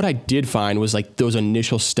 And what I did find was like those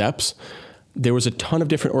initial steps, there was a ton of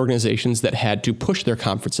different organizations that had to push their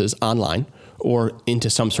conferences online or into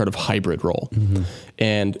some sort of hybrid role.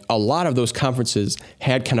 And a lot of those conferences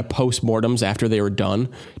had kind of postmortems after they were done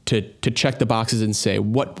to check the boxes and say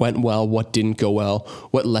what went well, what didn't go well,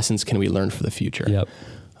 what lessons can we learn for the future. Yep.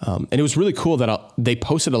 And it was really cool that they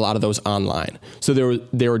posted a lot of those online. So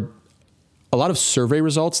there were a lot of survey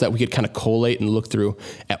results that we could kind of collate and look through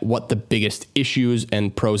at what the biggest issues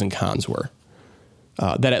and pros and cons were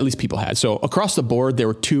that at least people had. So across the board, there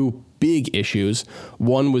were two big issues.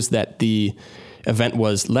 One was that the event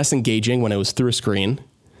was less engaging when it was through a screen.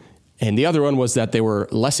 And the other one was that there were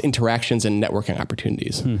less interactions and networking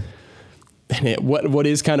opportunities. And what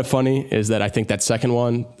is kind of funny is that I think that second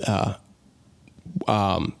one,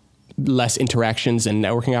 less interactions and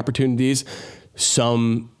networking opportunities.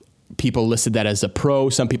 Some people listed that as a pro,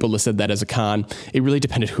 some people listed that as a con. It really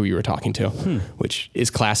depended who you were talking to, which is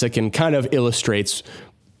classic and kind of illustrates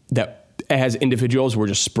that as individuals, we're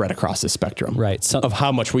just spread across the spectrum, right? Of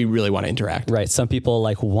how much we really want to interact. Right. Some people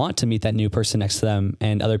like want to meet that new person next to them,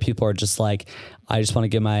 and other people are just like, I just want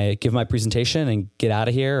to give my presentation and get out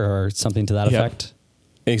of here, or something to that effect.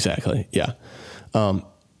 Exactly. Yeah.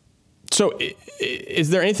 So is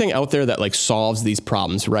there anything out there that like solves these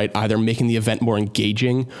problems, right? Either making the event more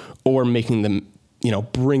engaging or making them,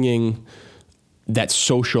 bringing that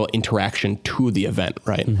social interaction to the event,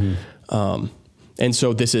 right? And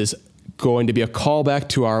so this is going to be a callback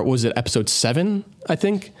to our, was it episode 7, I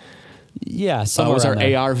think? Yeah. Was our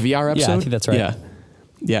AR, VR episode? Yeah, I think that's right.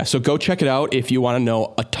 Yeah. So go check it out if you want to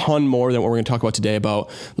know a ton more than what we're going to talk about today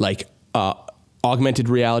about like augmented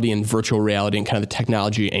reality and virtual reality and kind of the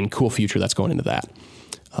technology and cool future that's going into that.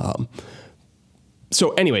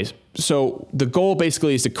 So the goal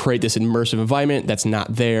basically is to create this immersive environment that's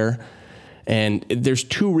not there. And there's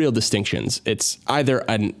two real distinctions. It's either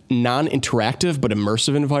a non-interactive but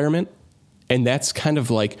immersive environment, and that's kind of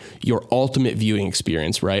like your ultimate viewing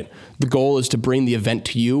experience, right? The goal is to bring the event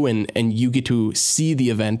to you, and you get to see the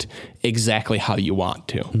event exactly how you want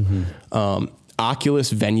to. Mm-hmm.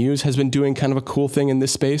 Oculus Venues has been doing kind of a cool thing in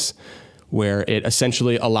this space where it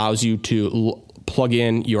essentially allows you to plug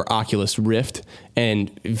in your Oculus Rift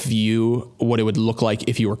and view what it would look like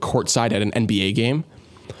if you were courtside at an NBA game.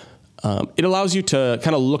 It allows you to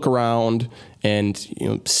kind of look around and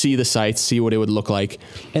see the sites, see what it would look like.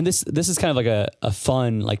 And this is kind of like a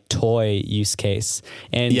fun like toy use case.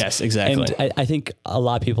 And yes, exactly. And I think a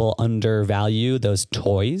lot of people undervalue those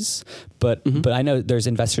toys, but I know there's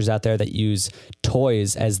investors out there that use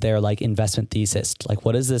toys as their like investment thesis. Like,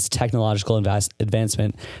 what is this technological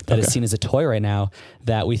advancement that is seen as a toy right now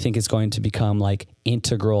that we think is going to become like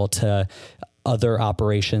integral to other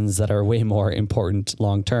operations that are way more important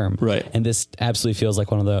long term. Right. And this absolutely feels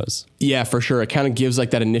like one of those. Yeah, for sure. It kind of gives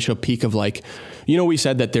like that initial peak of like, we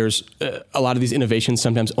said that there's a lot of these innovations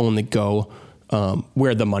sometimes only go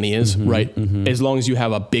where the money is, right? Mm-hmm. As long as you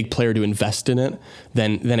have a big player to invest in it,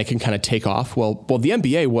 then it can kind of take off. Well, the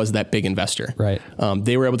NBA was that big investor. Right.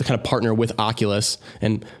 They were able to kind of partner with Oculus,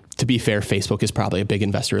 and to be fair, Facebook is probably a big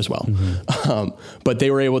investor as well. Mm-hmm. But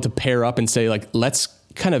they were able to pair up and say like, let's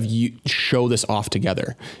kind of show this off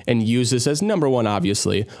together and use this as number one,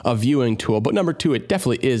 obviously a viewing tool, but number two, it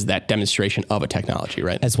definitely is that demonstration of a technology,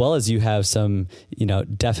 right? As well as you have some,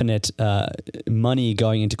 definite money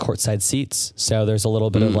going into courtside seats. So there's a little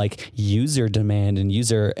bit of like user demand and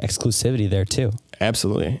user exclusivity there too.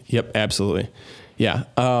 Absolutely. Yep. Absolutely. Yeah.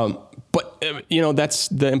 But that's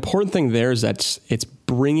the important thing there is that it's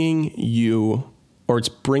bringing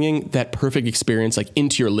that perfect experience like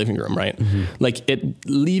into your living room, right? Mm-hmm. Like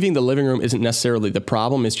leaving the living room isn't necessarily the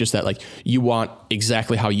problem. It's just that like you want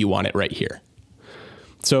exactly how you want it right here.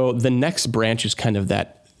 So the next branch is kind of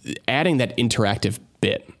that adding that interactive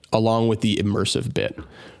bit along with the immersive bit,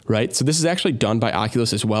 right? So this is actually done by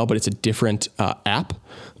Oculus as well, but it's a different app.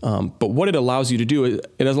 But what it allows you to do is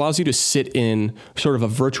it allows you to sit in sort of a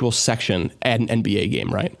virtual section at an NBA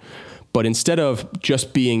game, right? But instead of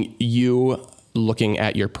just being you looking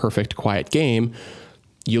at your perfect quiet game,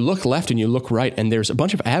 you look left and you look right, and there's a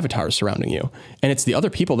bunch of avatars surrounding you. And it's the other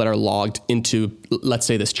people that are logged into, let's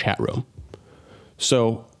say, this chat room.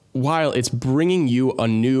 So while it's bringing you a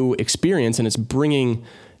new experience and it's bringing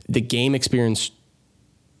the game experience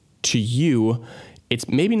to you, it's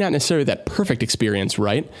maybe not necessarily that perfect experience,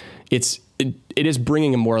 right? It is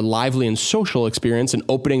bringing a more lively and social experience and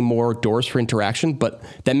opening more doors for interaction, but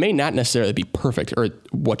that may not necessarily be perfect or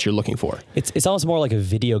what you're looking for. It's almost more like a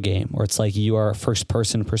video game where it's like you are a first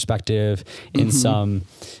person perspective in some,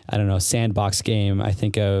 sandbox game. I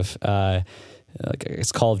think of,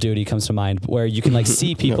 it's Call of Duty comes to mind, where you can like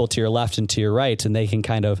see people to your left and to your right, and they can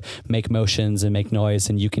kind of make motions and make noise,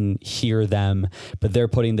 and you can hear them. But they're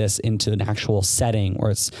putting this into an actual setting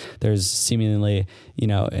where there's seemingly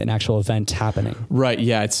an actual event happening. Right.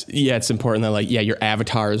 Yeah. It's important that your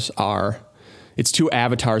avatars are. It's two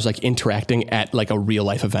avatars like interacting at like a real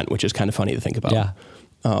life event, which is kind of funny to think about.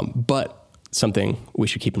 Yeah. But something we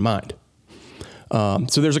should keep in mind.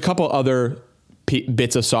 So there's a couple other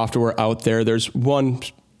bits of software out there. There's one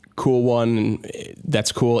cool one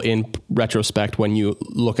that's cool in retrospect when you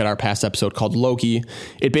look at our past episode called Loki.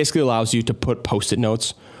 It basically allows you to put Post-it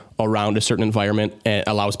notes around a certain environment and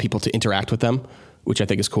allows people to interact with them, which I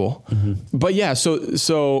think is cool. Mm-hmm. But yeah,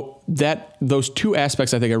 so that those two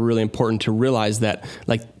aspects I think are really important to realize, that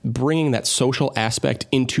like bringing that social aspect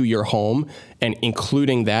into your home and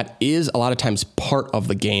including that is a lot of times part of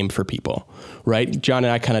the game for people, right? John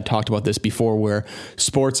and I kind of talked about this before, where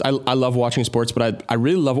sports, I love watching sports, but I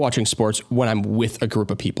really love watching sports when I'm with a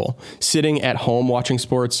group of people. Sitting at home watching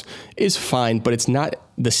sports is fine, but it's not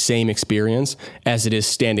the same experience as it is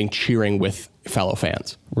standing cheering with fellow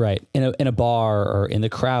fans. Right. In a bar or in the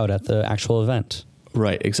crowd at the actual event.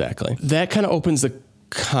 Right, exactly. That kind of opens us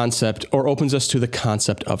to the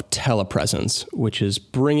concept of telepresence, which is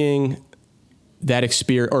bringing that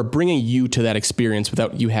experience or bringing you to that experience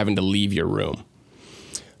without you having to leave your room.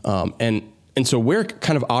 And And so where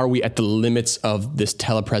kind of are we at the limits of this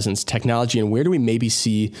telepresence technology, and where do we maybe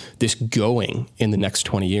see this going in the next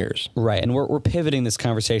 20 years? Right. And we're pivoting this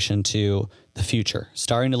conversation to the future,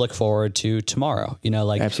 starting to look forward to tomorrow.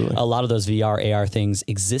 Absolutely. A lot of those VR, AR things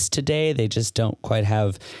exist today. They just don't quite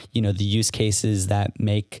have, the use cases that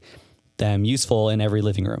make them useful in every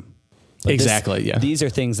living room. But exactly. These are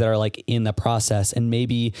things that are like in the process, and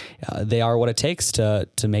maybe they are what it takes to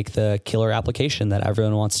make the killer application that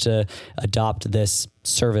everyone wants to adopt this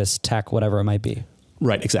service, tech, whatever it might be.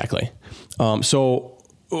 Right. Exactly. So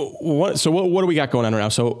what do we got going on right now?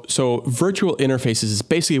 So virtual interfaces is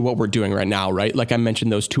basically what we're doing right now, right? Like I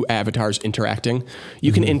mentioned, those two avatars interacting.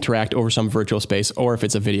 You can interact over some virtual space, or if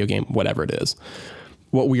it's a video game, whatever it is.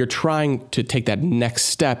 What we are trying to take that next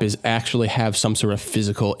step is actually have some sort of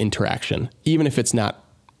physical interaction, even if it's not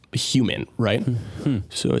human, right? Mm-hmm.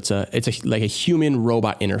 So it's like a human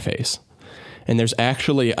robot interface. And there's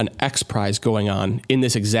actually an X Prize going on in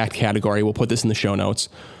this exact category. We'll put this in the show notes,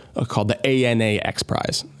 called the ANA X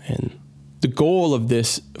Prize. And the goal of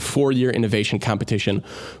this 4-year innovation competition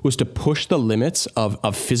was to push the limits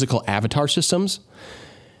of physical avatar systems.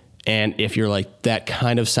 And if you're like, that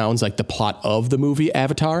kind of sounds like the plot of the movie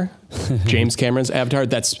Avatar, James Cameron's Avatar,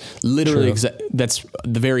 that's literally, that's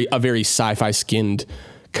a very sci-fi skinned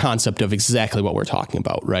concept of exactly what we're talking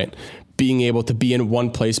about, right? Being able to be in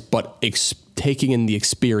one place, but taking in the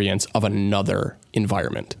experience of another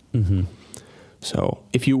environment. Mm-hmm. So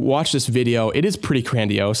if you watch this video, it is pretty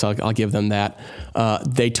grandiose. I'll give them that.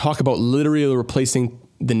 They talk about literally replacing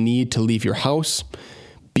the need to leave your house,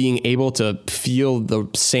 being able to feel the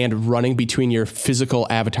sand running between your physical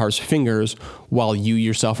avatar's fingers while you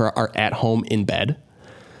yourself are at home in bed.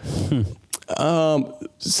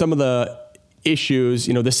 Some of the issues,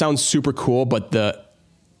 this sounds super cool, but the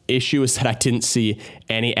issue is that I didn't see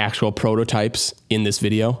any actual prototypes in this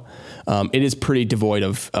video. It is pretty devoid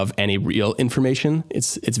of any real information.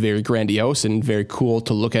 It's very grandiose and very cool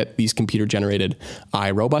to look at these computer generated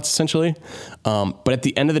iRobots essentially. But at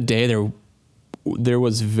the end of the day, there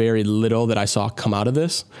was very little that I saw come out of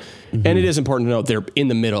this. Mm-hmm. And it is important to note they're in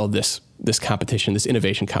the middle of this competition, this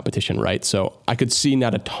innovation competition, right? So I could see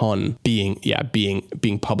not a ton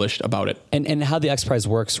being published about it. And how the X Prize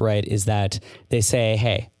works, right, is that they say,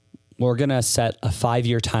 hey, we're going to set a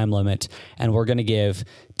 5-year time limit, and we're going to give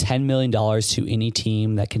 $10 million to any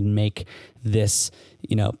team that can make this,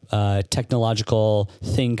 technological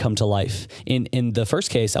thing come to life. In the first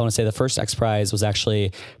case, I want to say the first X Prize was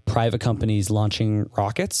actually private companies launching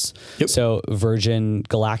rockets. Yep. So Virgin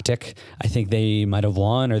Galactic, I think they might have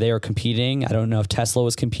won, or they were competing. I don't know if Tesla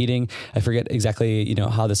was competing. I forget exactly,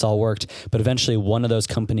 how this all worked, but eventually one of those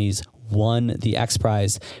companies won the X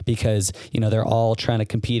Prize because, they're all trying to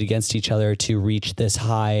compete against each other to reach this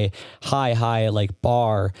high like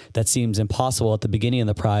bar that seems impossible at the beginning of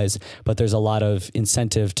the prize, but there's a lot of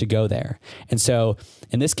incentive to go there. And so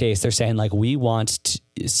in this case, they're saying like, we want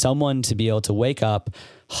someone to be able to wake up,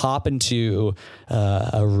 hop into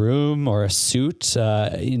a room or a suit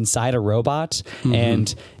inside a robot,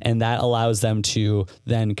 mm-hmm. and that allows them to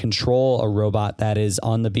then control a robot that is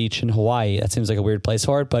on the beach in Hawaii. That seems like a weird place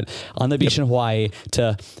for it, but on the beach in Hawaii,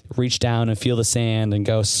 to reach down and feel the sand and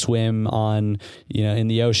go swim on, in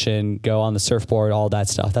the ocean, go on the surfboard, all that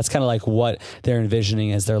stuff. That's kind of like what they're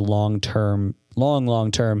envisioning as their long-term,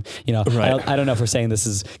 right. I don't know if we're saying this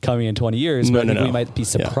is coming in 20 years, but we might be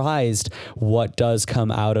surprised what does come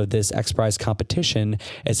out of this X Prize competition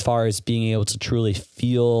as far as being able to truly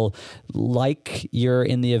feel like you're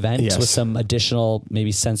in the event with some additional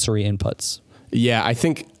maybe sensory inputs. Yeah, I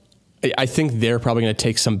think they're probably going to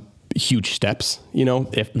take some huge steps.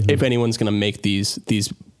 If anyone's going to make these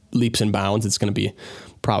leaps and bounds, it's going to be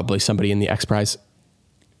probably somebody in the X Prize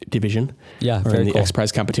division, or in the X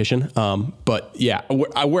Prize competition. But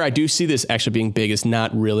where I do see this actually being big is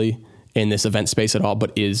not really in this event space at all,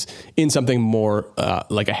 but is in something more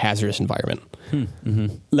like a hazardous environment. Mm-hmm.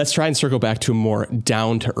 Let's try and circle back to a more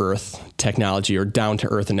down to earth technology or down to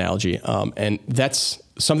earth analogy, and that's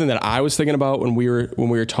something that I was thinking about when we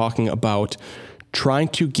were talking about trying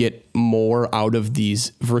to get more out of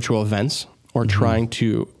these virtual events, or trying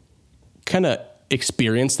to kind of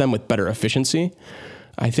experience them with better efficiency.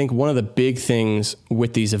 I think one of the big things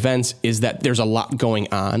with these events is that there's a lot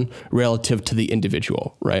going on relative to the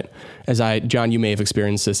individual, right? John, you may have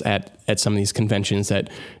experienced this at some of these conventions, that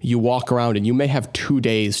you walk around and you may have 2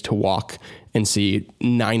 days to walk and see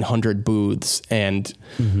 900 booths and,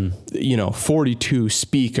 42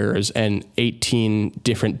 speakers and 18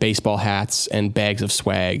 different baseball hats and bags of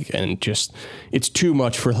swag. And just, it's too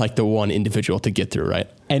much for like the one individual to get through, right?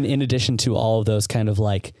 And in addition to all of those kind of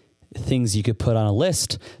like things you could put on a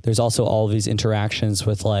list, there's also all of these interactions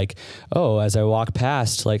with like, oh, as I walk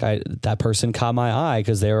past, like that person caught my eye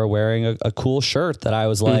because they were wearing a cool shirt that I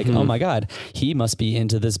was like, oh my God, he must be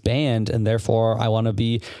into this band and therefore I want to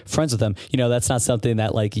be friends with them. You know, that's not something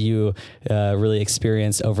that like you really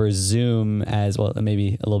experience over Zoom as well,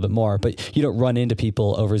 maybe a little bit more, but you don't run into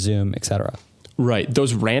people over Zoom, etc. Right.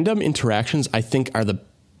 Those random interactions, I think, are the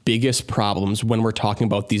biggest problems when we're talking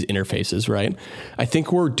about these interfaces, right? I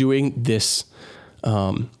think we're doing this,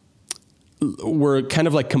 we're kind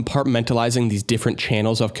of like compartmentalizing these different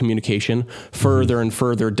channels of communication further and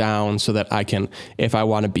further down so that I can, if I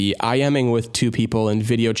want to be IMing with two people and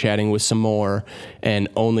video chatting with some more and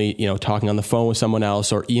only, you know, talking on the phone with someone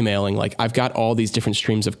else or emailing, like I've got all these different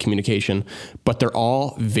streams of communication, but they're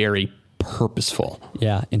all very purposeful.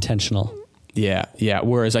 Yeah, intentional. Yeah.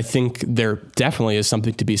 Whereas I think there definitely is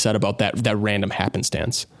something to be said about that random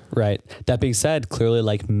happenstance. Right. That being said, clearly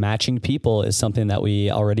like matching people is something that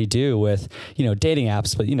we already do with, you know, dating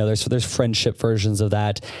apps, but you know, there's friendship versions of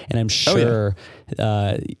that. And I'm sure,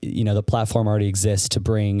 you know, the platform already exists to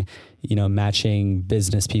bring, you know, matching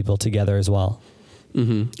business people together as well.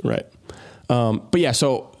 Mm-hmm. Right. But yeah,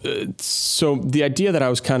 so the idea that I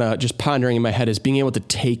was kind of just pondering in my head is being able to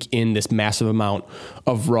take in this massive amount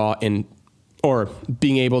of raw or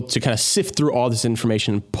being able to kind of sift through all this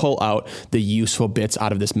information and pull out the useful bits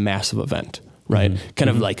out of this massive event, right?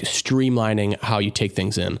 Kind of like streamlining how you take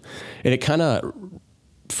things in. And it kind of,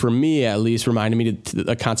 for me at least, reminded me to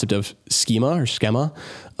the concept of schema.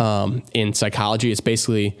 In psychology. It's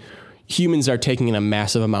basically humans are taking in a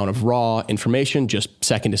massive amount of raw information, just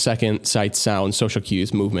second to second, sights, sounds, social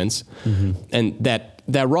cues, movements. And that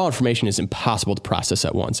raw information is impossible to process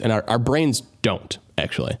at once. And our brains don't,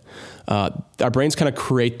 actually. Our brains kind of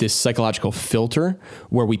create this psychological filter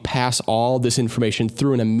where we pass all this information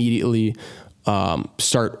through and immediately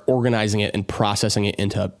start organizing it and processing it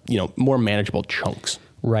into, you know, more manageable chunks.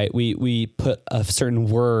 Right. We put a certain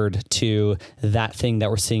word to that thing that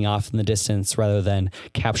we're seeing off in the distance rather than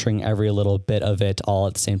capturing every little bit of it all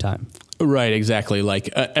at the same time. Right. Exactly. Like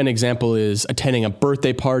an example is attending a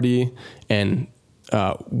birthday party and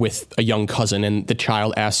with a young cousin, and the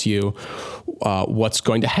child asks you what's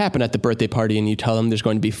going to happen at the birthday party, and you tell them there's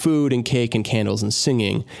going to be food and cake and candles and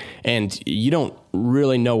singing, and you don't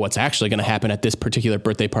really know what's actually going to happen at this particular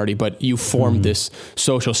birthday party, but you formed this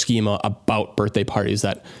social schema about birthday parties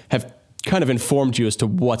that have kind of informed you as to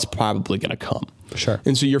what's probably going to come. Sure.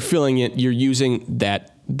 And so you're using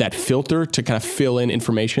that filter to kind of fill in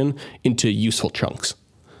information into useful chunks.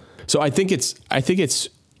 So I think it's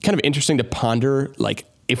kind of interesting to ponder, like,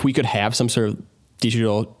 if we could have some sort of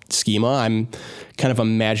digital schema. I'm kind of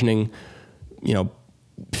imagining, you know,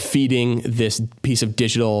 feeding this piece of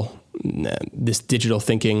digital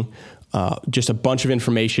thinking, just a bunch of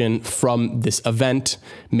information from this event.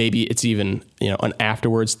 Maybe it's even, you know, an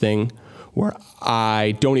afterwards thing where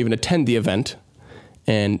I don't even attend the event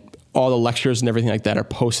and all the lectures and everything like that are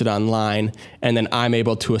posted online. And then I'm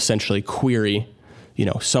able to essentially query, you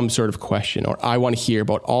know, some sort of question, or I want to hear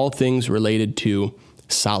about all things related to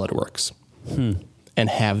SolidWorks and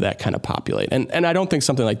have that kind of populate. And I don't think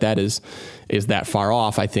something like that is that far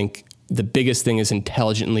off. I think the biggest thing is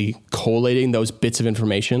intelligently collating those bits of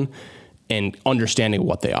information and understanding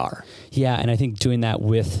what they are. Yeah. And I think doing that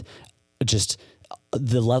with just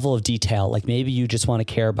the level of detail, like maybe you just want to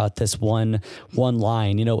care about this one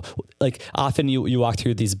line, you know, like often you walk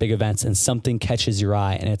through these big events and something catches your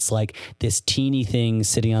eye and it's like this teeny thing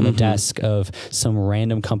sitting on the desk of some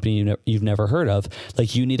random company you've never heard of.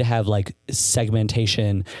 Like you need to have like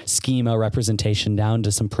segmentation, schema, representation down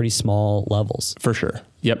to some pretty small levels. For sure.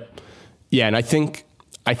 Yep. Yeah. And I think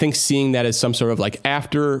seeing that as some sort of like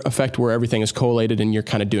after effect where everything is collated and you're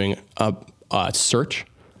kind of doing a search,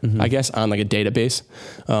 I guess, on like a database.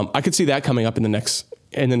 I could see that coming up in the next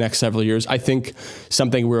several years. I think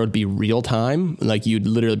something where it would be real time, like you'd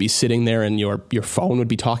literally be sitting there and your phone would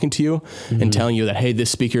be talking to you and telling you that, hey, this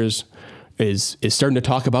speaker is starting to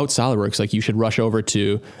talk about SolidWorks. Like you should rush over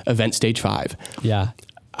to event stage 5. Yeah.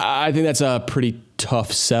 I think that's a pretty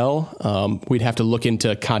tough sell. We'd have to look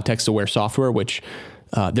into context-aware software, which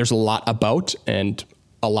there's a lot about and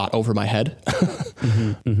a lot over my head.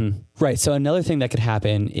 Right. So another thing that could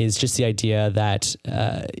happen is just the idea that,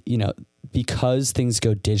 you know, because things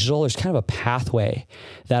go digital, there's kind of a pathway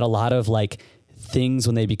that a lot of like things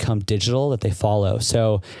when they become digital that they follow.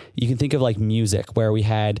 So you can think of like music where we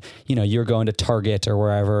had, you know, you're going to Target or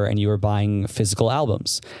wherever and you were buying physical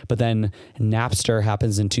albums, but then Napster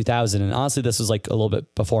happens in 2000. And honestly, this was like a little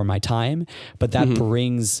bit before my time, but that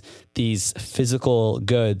brings these physical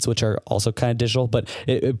goods, which are also kind of digital, but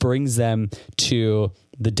it brings them to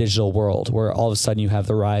the digital world, where all of a sudden you have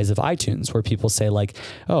the rise of iTunes, where people say like,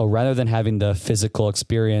 oh, rather than having the physical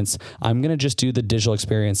experience, I'm going to just do the digital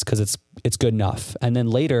experience because it's good enough. And then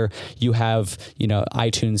later you have,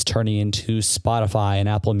 iTunes turning into Spotify and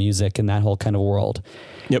Apple Music and that whole kind of world.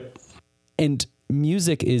 Yep. And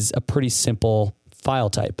music is a pretty simple file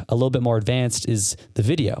type. A little bit more advanced is the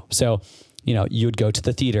video. So, you would go to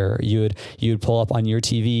the theater, you would pull up on your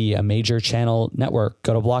TV, a major channel network,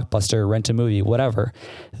 go to Blockbuster, rent a movie, whatever.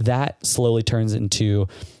 That slowly turns into,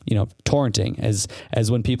 torrenting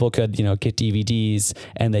as when people could, get DVDs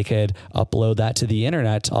and they could upload that to the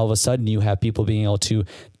internet. All of a sudden you have people being able to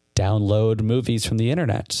download movies from the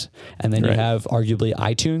internet. And then you have arguably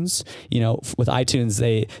iTunes. With iTunes,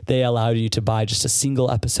 they allowed you to buy just a single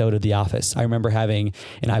episode of The Office. I remember having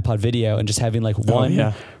an iPod video and just having like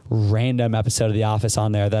one random episode of The Office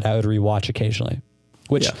on there that I would rewatch occasionally,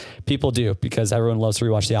 which people do because everyone loves to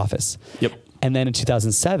rewatch The Office. Yep. And then in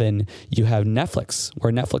 2007, you have Netflix,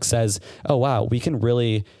 where Netflix says, oh, wow, we can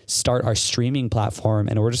really start our streaming platform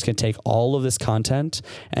and we're just going to take all of this content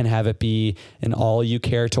and have it be an all you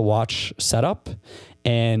care to watch setup.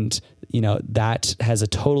 And, that has a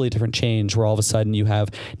totally different change where all of a sudden you have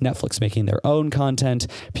Netflix making their own content,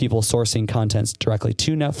 people sourcing content directly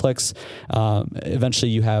to Netflix.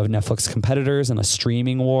 Eventually you have Netflix competitors in a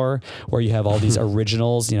streaming war where you have all these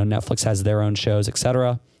originals, Netflix has their own shows,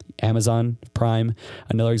 etc. Amazon Prime,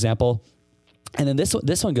 another example. And then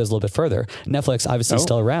this one goes a little bit further. Netflix obviously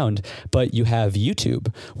still around, but you have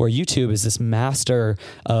YouTube, where YouTube is this master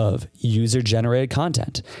of user-generated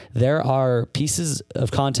content. There are pieces of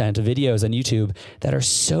content, videos on YouTube that are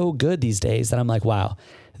so good these days that I'm like, wow,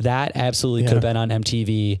 that absolutely could have been on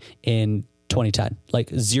MTV in 2010. Like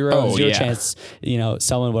zero chance,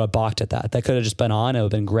 someone would have balked at that. That could have just been on. It would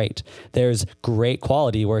have been great. There's great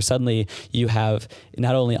quality where suddenly you have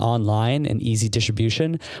not only online and easy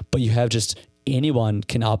distribution, but you have just anyone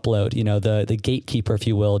can upload, the gatekeeper, if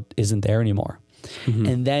you will, isn't there anymore. Mm-hmm.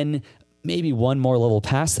 And then maybe one more level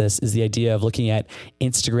past this is the idea of looking at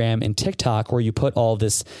Instagram and TikTok, where you put all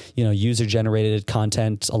this, user generated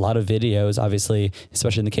content, a lot of videos, obviously,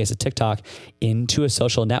 especially in the case of TikTok, into a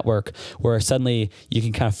social network where suddenly you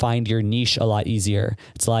can kind of find your niche a lot easier.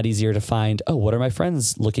 It's a lot easier to find, oh, what are my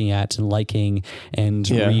friends looking at and liking and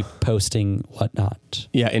reposting whatnot.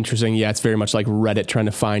 Yeah. Interesting. Yeah. It's very much like Reddit trying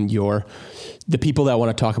to find the people that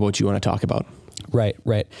want to talk about what you want to talk about. Right.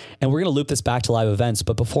 And we're going to loop this back to live events.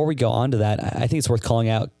 But before we go on to that, I think it's worth calling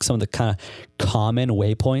out some of the kind of common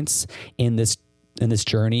waypoints in this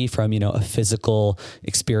journey from, a physical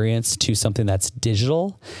experience to something that's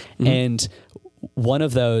digital. Mm-hmm. And one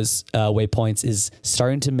of those waypoints is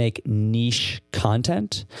starting to make niche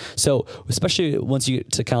content. So especially once you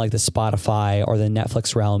get to kind of like the Spotify or the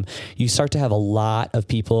Netflix realm, you start to have a lot of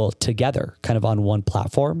people together kind of on one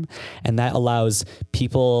platform. And that allows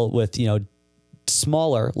people with,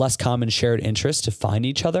 smaller, less common shared interests to find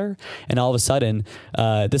each other. And all of a sudden,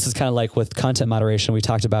 this is kind of like with content moderation. We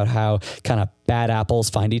talked about how kind of bad apples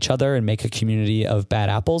find each other and make a community of bad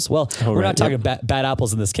apples. Well, we're not talking bad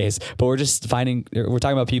apples in this case, but we're talking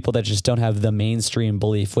about people that just don't have the mainstream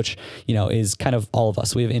belief, which, is kind of all of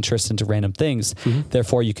us. We have interest into random things. Mm-hmm.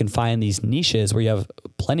 Therefore, you can find these niches where you have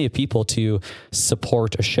plenty of people to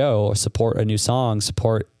support a show or support a new song,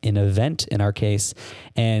 support an event in our case,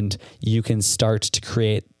 and you can start to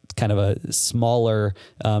create kind of a smaller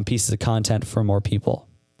pieces of content for more people.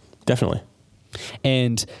 Definitely.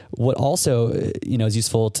 And what also, is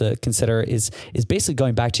useful to consider is basically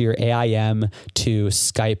going back to your AIM to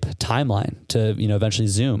Skype timeline to, eventually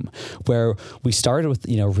Zoom, where we started with,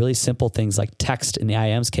 really simple things like text in the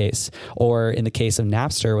AIM's case, or in the case of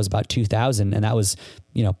Napster was about 2000. And that was,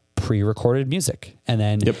 pre-recorded music. And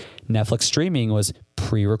then Netflix streaming was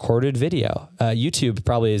pre-recorded video. YouTube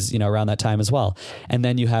probably is, around that time as well. And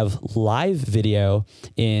then you have live video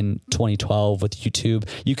in 2012 with YouTube.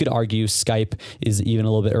 You could argue Skype is even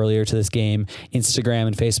a little bit earlier to this game. Instagram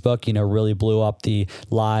and Facebook, really blew up the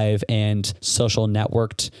live and social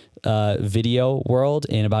networked video world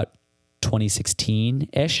in about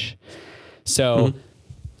 2016-ish. So,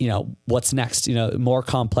 what's next? More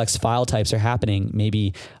complex file types are happening.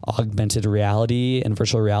 Maybe augmented reality and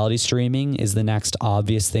virtual reality streaming is the next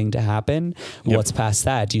obvious thing to happen. Yep. What's past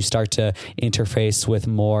that? Do you start to interface with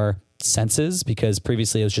more senses? Because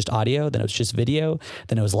previously it was just audio, then it was just video,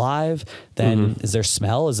 then it was live, then is there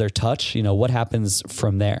smell? Is there touch? What happens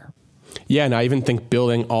from there? Yeah. And I even think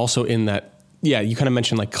building also in that, you kind of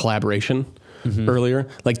mentioned like collaboration. Earlier,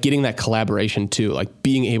 like getting that collaboration too, like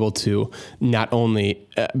being able to not only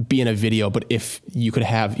be in a video, but if you could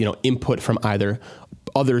have, input from either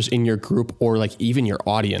others in your group or like even your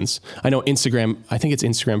audience. I know Instagram, I think it's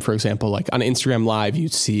Instagram, for example, like on Instagram Live, you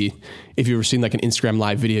see, if you've ever seen like an Instagram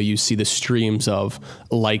Live video, you see the streams of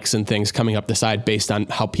likes and things coming up the side based on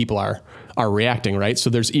how people are reacting, right? So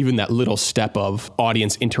there's even that little step of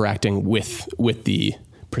audience interacting with the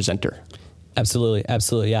presenter. Absolutely.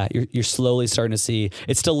 Absolutely. Yeah. You're slowly starting to see,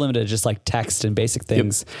 it's still limited to just like text and basic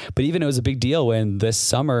things, but even it was a big deal when this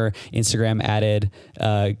summer Instagram added,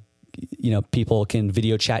 people can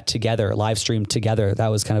video chat together, live stream together. That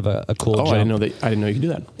was kind of a cool jump. I didn't know you could do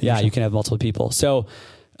that. Yeah. You can have multiple people. So,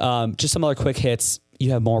 just some other quick hits.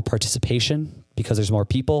 You have more participation because there's more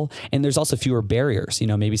people, and there's also fewer barriers.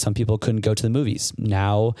 Maybe some people couldn't go to the movies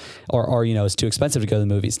now, or it's too expensive to go to the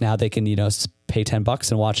movies. Now they can, pay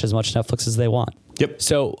 $10 and watch as much Netflix as they want. Yep.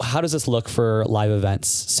 So how does this look for live events?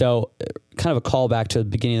 So kind of a callback to the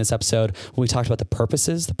beginning of this episode when we talked about the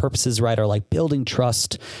purposes. The purposes, right, are like building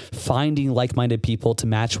trust, finding like-minded people to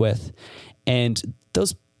match with. And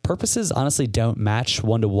those purposes honestly don't match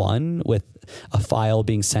one-to-one with a file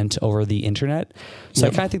being sent over the internet. So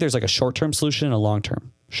I kind of think there's like a short-term solution and a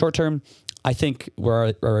long-term. Short-term, I think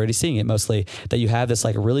we're already seeing it mostly, that you have this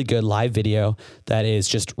like really good live video that is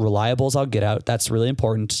just reliable as all get out. That's really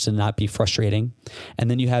important to not be frustrating. And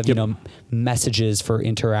then you have, messages for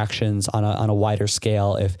interactions on a wider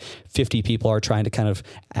scale if 50 people are trying to kind of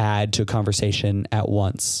add to a conversation at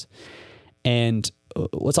once. And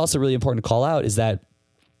what's also really important to call out is that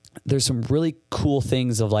there's some really cool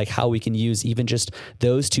things of like how we can use even just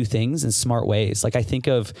those two things in smart ways. Like I think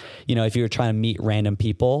of, if you were trying to meet random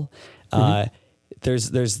people, there's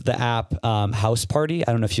the app House Party.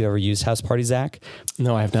 I don't know if you've ever used House Party, Zach.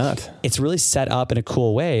 No, I have not. It's really set up in a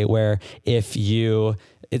cool way where it's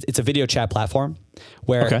a video chat platform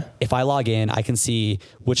where if I log in, I can see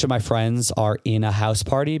which of my friends are in a house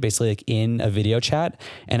party, basically like in a video chat,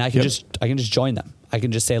 and I can just join them. I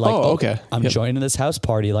can just say like, I'm joining this house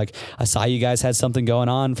party. Like I saw you guys had something going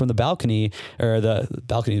on from the balcony from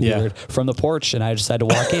the porch, and I just had to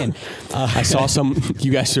walk in. I saw some,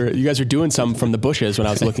 you guys are doing some from the bushes when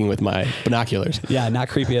I was looking with my binoculars. Yeah. Not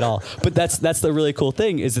creepy at all. But that's the really cool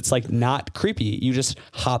thing is it's like not creepy. You just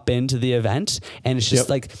hop into the event and it's just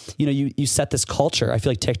like, you set this culture. I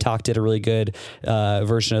feel like TikTok did a really good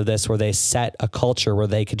version of this where they set a culture where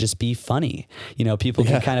they could just be funny. People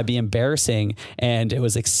can kind of be embarrassing and it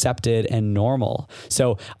was accepted and normal.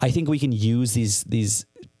 So I think we can use these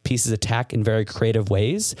pieces of tech in very creative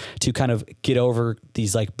ways to kind of get over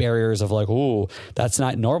these like barriers of like, oh, that's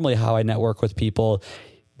not normally how I network with people.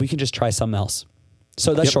 We can just try something else.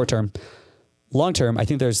 So that's short term. Long term, I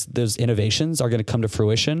think those innovations are going to come to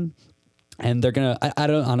fruition. And they're going to, I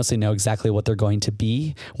don't honestly know exactly what they're going to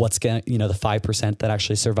be, what's going to, the 5% that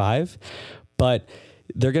actually survive, but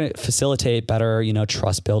they're going to facilitate better,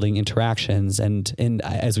 trust building interactions. And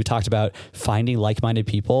as we talked about, finding like-minded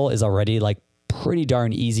people is already like pretty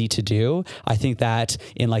darn easy to do. I think that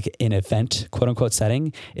in like an event, quote unquote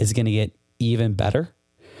setting is going to get even better.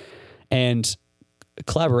 And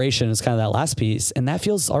collaboration is kind of that last piece. And that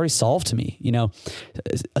feels already solved to me.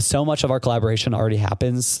 So much of our collaboration already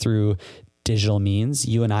happens through digital means.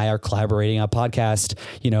 You and I are collaborating on a podcast,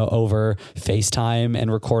 over FaceTime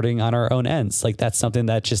and recording on our own ends. Like that's something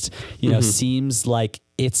that just, seems like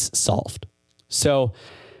it's solved. So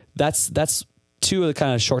that's two of the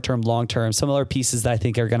kind of short-term, long-term. Some other pieces that I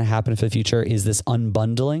think are going to happen for the future is this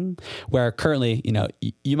unbundling where currently,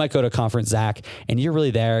 you might go to a conference, Zach, and you're really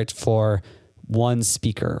there for one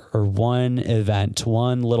speaker or one event,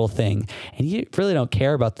 one little thing, and you really don't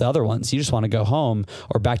care about the other ones. You just want to go home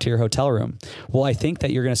or back to your hotel room. Well, I think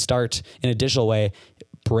that you're going to start in a digital way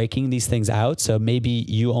breaking these things out. So maybe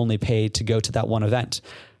you only pay to go to that one event.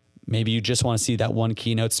 Maybe you just want to see that one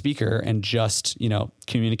keynote speaker and just,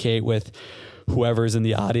 communicate with whoever's in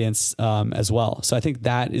the audience as well. So I think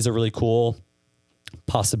that is a really cool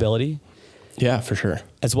possibility. Yeah, for sure.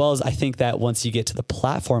 As well as I think that once you get to the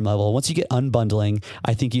platform level, once you get unbundling,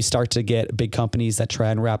 I think you start to get big companies that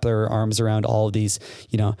try and wrap their arms around all of these,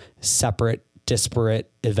 separate,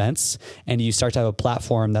 disparate events. And you start to have a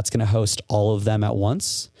platform that's going to host all of them at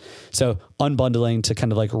once. So unbundling to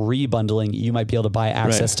kind of like rebundling, you might be able to buy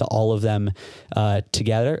access to all of them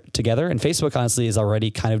together. And Facebook honestly is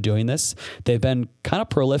already kind of doing this. They've been kind of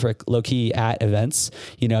prolific low key at events.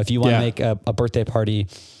 If you want to make a birthday party,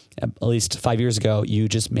 at least 5 years ago, you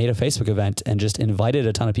just made a Facebook event and just invited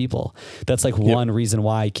a ton of people. That's like one reason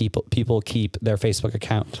why people keep their Facebook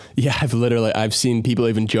account. Yeah, I've seen people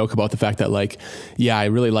even joke about the fact that like, I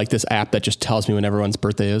really like this app that just tells me when everyone's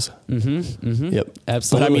birthday is. Yep.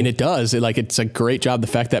 Absolutely. But I mean, it does. It's a great job. The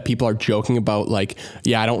fact that people are joking about like,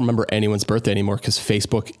 I don't remember anyone's birthday anymore because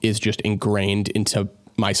Facebook is just ingrained into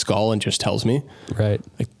my skull and just tells me. Right.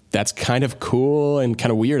 Like, that's kind of cool and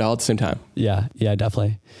kind of weird all at the same time. Yeah,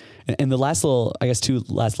 definitely. And the last little, I guess, two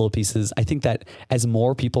last little pieces, I think that as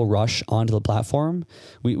more people rush onto the platform,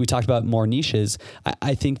 we talked about more niches.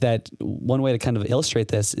 I think that one way to kind of illustrate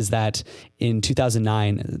this is that in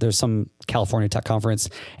 2009, there's some California tech conference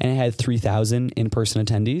and it had 3,000 in-person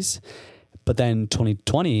attendees. But then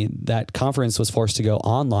 2020, that conference was forced to go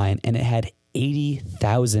online and it had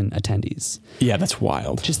 80,000 attendees. Yeah, that's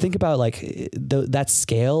wild. Just think about like that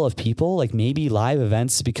scale of people. Like maybe live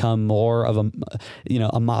events become more of a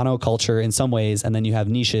monoculture in some ways, and then you have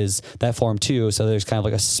niches that form too. So there's kind of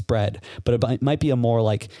like a spread, but it might be a more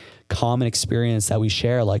like common experience that we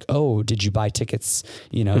share. Like, oh, did you buy tickets,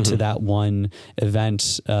 to that one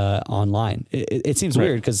event online? It seems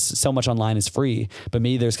weird because so much online is free, but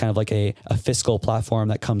maybe there's kind of like a fiscal platform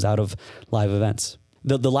that comes out of live events.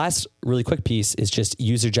 The last really quick piece is just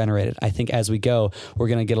user generated. I think as we go, we're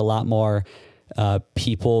going to get a lot more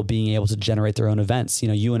people being able to generate their own events.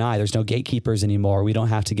 You and I, there's no gatekeepers anymore. We don't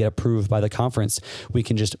have to get approved by the conference. We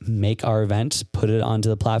can just make our event, put it onto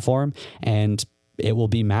the platform, and it will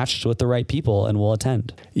be matched with the right people and we'll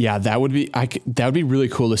attend. Yeah, that would be really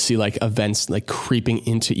cool to see like events like creeping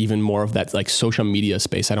into even more of that like social media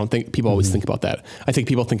space. I don't think people always think about that. I think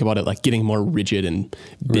people think about it like getting more rigid and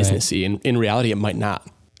businessy, and in reality it might not.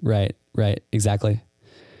 Right, exactly.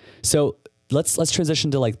 So let's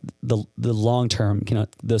transition to like the long term,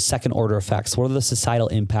 the second order effects. What are the societal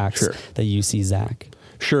impacts that you see, Zach?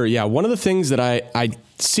 Sure. Yeah. One of the things that I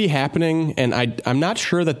see happening, and I'm not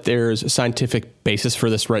sure that there's a scientific basis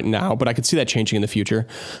for this right now, but I could see that changing in the future,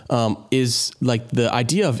 is like the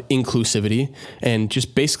idea of inclusivity, and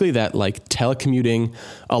just basically that like telecommuting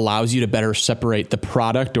allows you to better separate the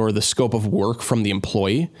product or the scope of work from the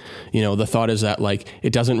employee. The thought is that like,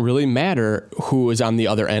 it doesn't really matter who is on the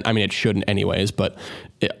other end. I mean, it shouldn't anyways, but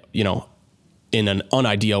in an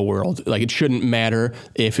unideal world, like it shouldn't matter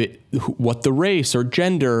what the race or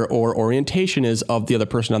gender or orientation is of the other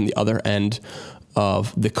person on the other end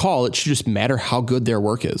of the call. It should just matter how good their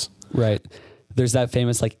work is. Right. There's that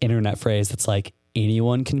famous like internet phrase that's like,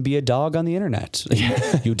 anyone can be a dog on the internet.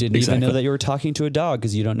 You didn't even know that you were talking to a dog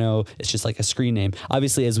because you don't know. It's just like a screen name.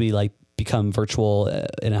 Obviously, as we like become virtual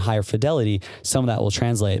in a higher fidelity, some of that will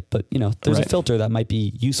translate, but there's a filter that might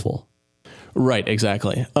be useful. Right.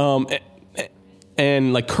 Exactly.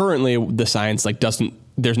 And like currently the science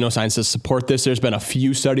there's no science to support this. There's been a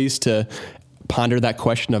few studies to ponder that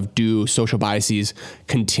question of, do social biases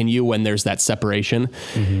continue when there's that separation?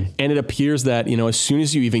 And it appears that, as soon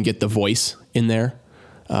as you even get the voice in there,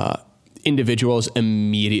 individuals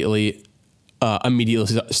immediately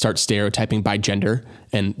start stereotyping by gender,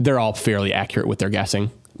 and they're all fairly accurate with their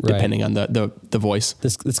guessing. Depending on the voice.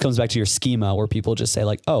 This comes back to your schema where people just say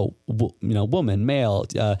like, oh, woman, male,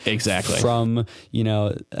 exactly, from,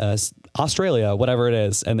 Australia, whatever it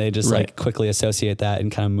is. And they just like quickly associate that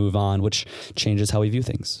and kind of move on, which changes how we view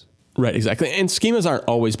things. Right, exactly. And schemas aren't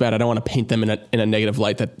always bad. I don't want to paint them in a negative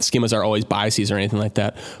light, that schemas are always biases or anything like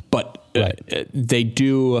that. But they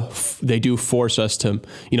do force us to,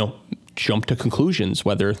 jump to conclusions,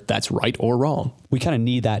 whether that's right or wrong. We kind of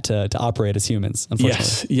need that to operate as humans, unfortunately.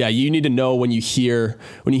 Yes. Yeah. You need to know when you hear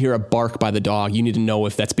a bark by the dog, you need to know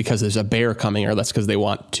if that's because there's a bear coming or that's because they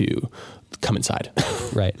want to come inside.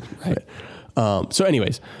 Right. So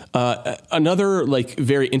anyways, another like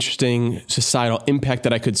very interesting societal impact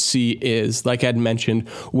that I could see is, like I'd mentioned,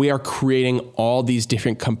 we are creating all these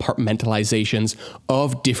different compartmentalizations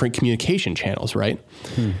of different communication channels, right?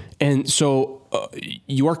 And so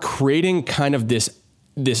you are creating kind of this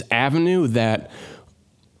avenue that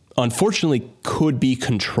unfortunately could be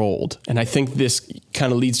controlled. And I think this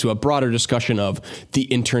kind of leads to a broader discussion of the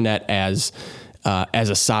internet as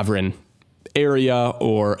a sovereign area,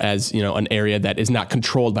 or as an area that is not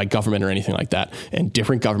controlled by government or anything like that. And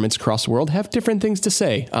different governments across the world have different things to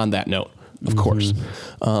say on that note, of course.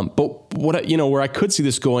 But where I could see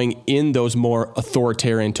this going in those more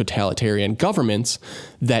authoritarian, totalitarian governments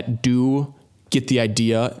that do get the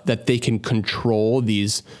idea that they can control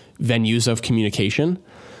these venues of communication,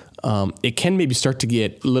 it can maybe start to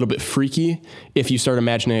get a little bit freaky if you start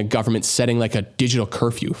imagining a government setting like a digital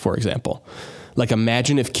curfew, for example. Like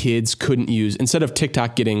imagine if kids couldn't use, instead of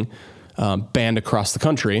TikTok getting banned across the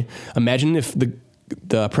country, imagine if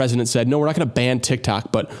the president said, no, we're not going to ban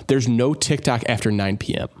TikTok, but there's no TikTok after 9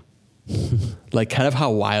 p.m. Like kind of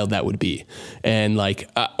how wild that would be. And like,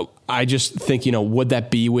 I just think, would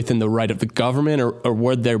that be within the right of the government, or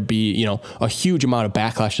would there be, a huge amount of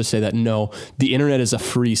backlash to say that, no, the internet is a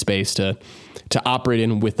free space to operate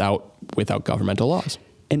in without governmental laws.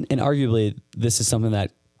 And arguably this is something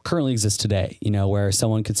that currently exists today, where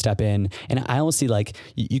someone could step in. And I almost see like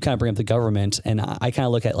you kind of bring up the government, and I kind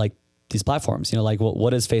of look at like these platforms, like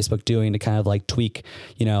what is Facebook doing to kind of like tweak,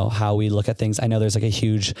 how we look at things. I know there's like a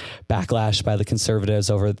huge backlash by the conservatives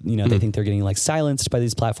over, they think they're getting like silenced by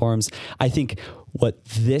these platforms. I think what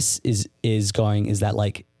this is going is that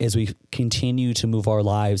like, as we continue to move our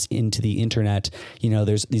lives into the internet,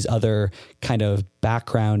 there's these other kind of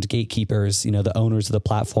background gatekeepers, the owners of the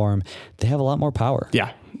platform, they have a lot more power.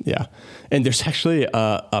 Yeah. Yeah. And there's actually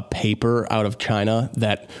a paper out of China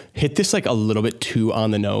that hit this like a little bit too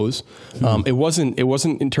on the nose. It wasn't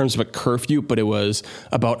in terms of a curfew, but it was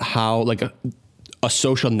about how like a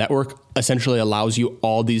social network essentially allows you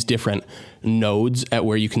all these different nodes at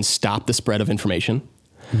where you can stop the spread of information.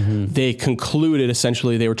 They concluded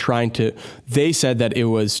essentially they said that it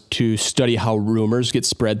was to study how rumors get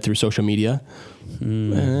spread through social media.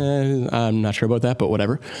 I'm not sure about that, but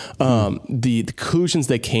whatever. The conclusions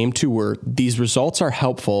they came to were these results are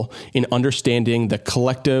helpful in understanding the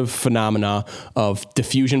collective phenomena of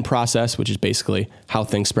diffusion process, which is basically how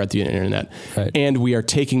things spread through the internet. Right. And we are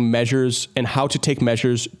taking measures and how to take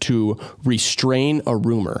measures to restrain a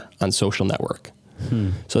rumor on social network.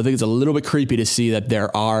 So I think it's a little bit creepy to see that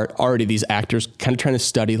there are already these actors kind of trying to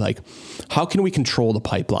study, like, how can we control the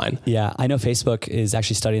pipeline? Yeah, I know Facebook is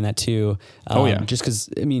actually studying that too. Just because,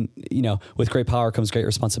 I mean, with great power comes great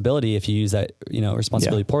responsibility. If you use that,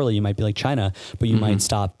 responsibility poorly, you might be like China, but you might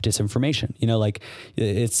stop disinformation. Like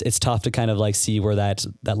it's tough to kind of like see where that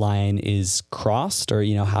line is crossed, or,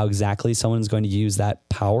 how exactly someone's going to use that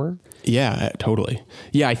power. Yeah, totally.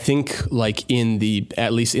 Yeah, I think like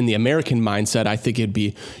at least in the American mindset, I think it'd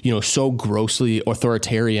be, so grossly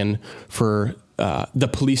authoritarian for the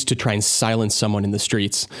police to try and silence someone in the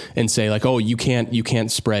streets and say like, oh, you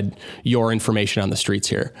can't spread your information on the streets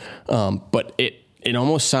here. But it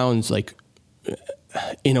almost sounds like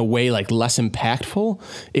in a way like less impactful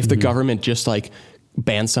if the government just like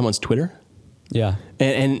bans someone's Twitter. Yeah.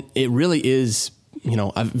 And it really is,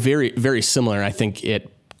 a very, very similar. I think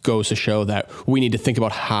it goes to show that we need to think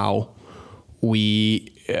about how we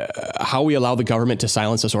allow the government to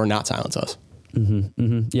silence us or not silence us.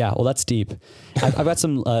 Yeah, well, that's deep. I've got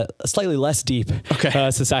some slightly less deep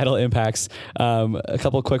societal impacts. A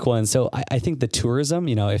couple of quick ones. So I think the tourism,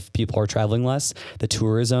 if people are traveling less, the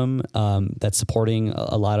tourism that's supporting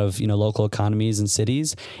a lot of local economies and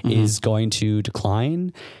cities is going to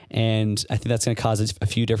decline. And I think that's going to cause a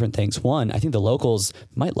few different things. One, I think the locals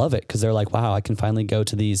might love it because they're like, wow, I can finally go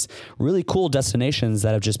to these really cool destinations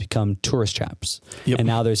that have just become tourist traps. Yep. And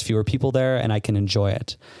now there's fewer people there and I can enjoy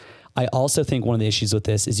it. I also think one of the issues with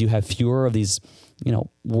this is you have fewer of these,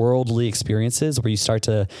 worldly experiences where you start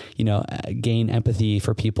to, gain empathy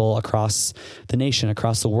for people across the nation,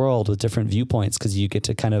 across the world with different viewpoints, because you get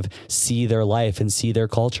to kind of see their life and see their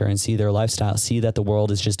culture and see their lifestyle, see that the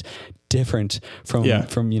world is just different from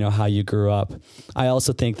how you grew up. I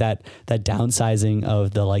also think that downsizing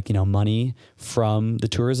of the money from the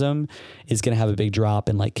tourism is going to have a big drop,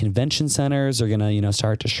 and like convention centers are going to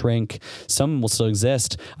start to shrink. Some will still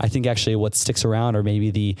exist. I think actually what sticks around are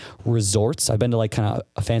maybe the resorts. I've been to like kind of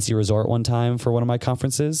a fancy resort one time for one of my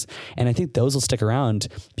conferences, and I think those will stick around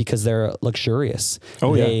because they're luxurious.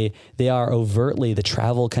 They are overtly, the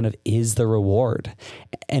travel kind of is the reward.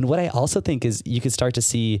 And what I also think is you could start to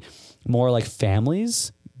see more like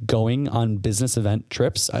families going on business event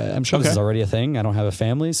trips. I'm sure this is already a thing. I don't have a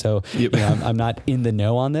family, so I'm not in the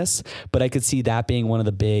know on this, but I could see that being one of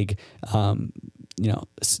the big,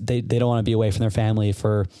 they don't want to be away from their family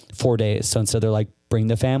for 4 days. So instead they're like, bring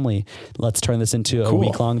the family. Let's turn this into a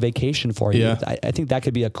week-long vacation for you. Yeah. I think that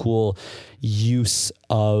could be a cool use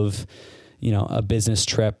of a business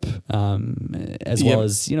trip, as well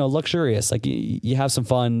as, luxurious. Like you have some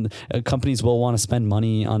fun. Companies will want to spend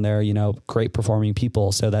money on their, great performing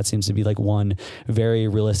people. So that seems to be like one very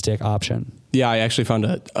realistic option. Yeah, I actually found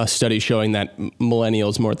a study showing that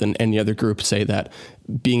millennials more than any other group say that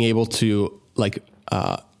being able to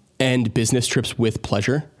end business trips with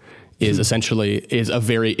pleasure is essentially is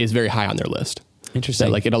very high on their list.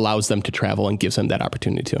 Interesting. That it allows them to travel and gives them that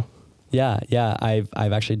opportunity too. Yeah. I've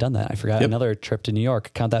actually done that. I forgot another trip to New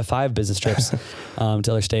York. Count that 5 business trips to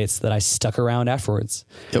other states that I stuck around afterwards.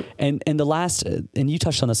 Yep. And the last, and you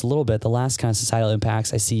touched on this a little bit, the last kind of societal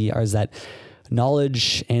impacts I see is that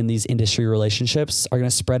knowledge and these industry relationships are going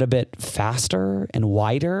to spread a bit faster and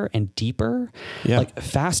wider and deeper. Yeah. Like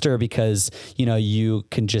faster because, you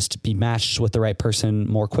can just be matched with the right person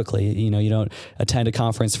more quickly. You don't attend a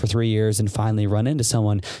conference for 3 years and finally run into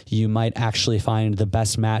someone. You might actually find the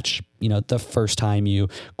best match the first time you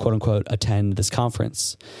quote unquote attend this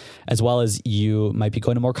conference, as well as you might be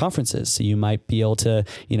going to more conferences. So you might be able to,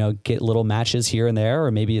 get little matches here and there,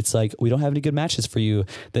 or maybe it's like, we don't have any good matches for you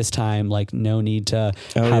this time. Like no need to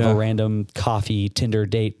have a random coffee Tinder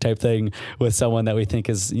date type thing with someone that we think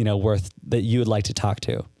is, worth that you would like to talk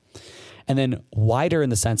to. And then wider in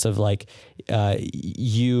the sense of like,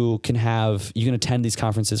 you can attend these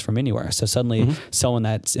conferences from anywhere. So suddenly someone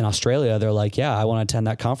that's in Australia, they're like, yeah, I want to attend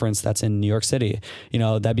that conference that's in New York City.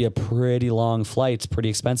 That'd be a pretty long flight, pretty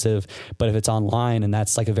expensive. But if it's online and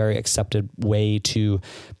that's like a very accepted way to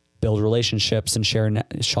build relationships and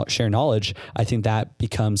share knowledge, I think that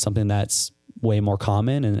becomes something that's way more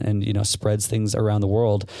common and spreads things around the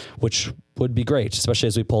world, which would be great, especially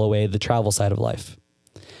as we pull away the travel side of life.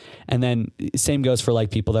 And then same goes for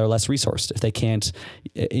like people that are less resourced. If they can't,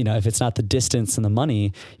 if it's not the distance and the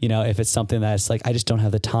money, if it's something that's like, I just don't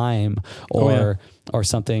have the time or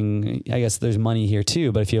something, I guess there's money here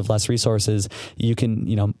too. But if you have less resources, you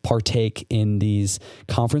can, partake in these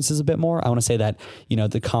conferences a bit more. I want to say that,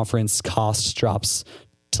 the conference cost drops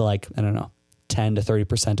to like, I don't know, 10 to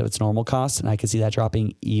 30% of its normal cost. And I could see that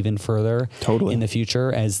dropping even further in the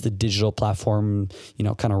future as the digital platform,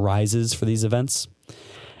 kind of rises for these events.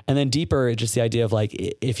 And then deeper, just the idea of like,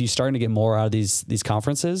 if you're starting to get more out of these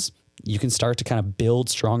conferences, you can start to kind of build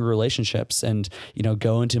stronger relationships and,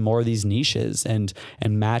 go into more of these niches and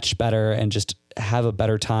match better and just have a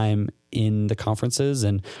better time in the conferences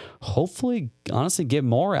and hopefully honestly get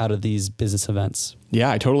more out of these business events. Yeah,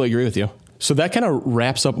 I totally agree with you. So that kind of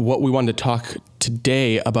wraps up what we wanted to talk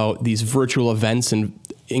today about these virtual events and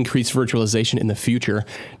increased virtualization in the future.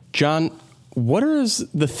 John, what is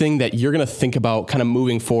the thing that you're going to think about kind of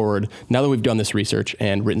moving forward now that we've done this research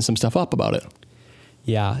and written some stuff up about it?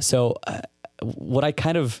 Yeah. So what I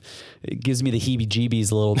kind of gives me the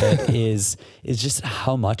heebie-jeebies a little bit is just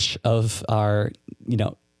how much of our,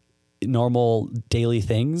 normal daily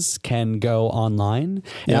things can go online.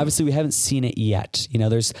 And obviously we haven't seen it yet.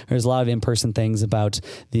 There's a lot of in-person things about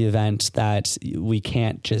the event that we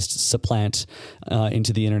can't just supplant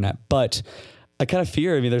into the internet. But I kind of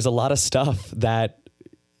fear, there's a lot of stuff that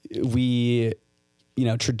we,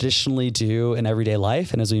 traditionally do in everyday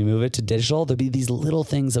life. And as we move it to digital, there'll be these little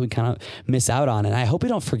things that we kind of miss out on. And I hope we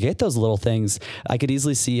don't forget those little things. I could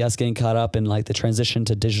easily see us getting caught up in like the transition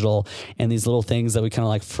to digital and these little things that we kind of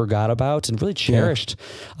like forgot about and really cherished.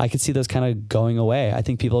 I could see those kind of going away. I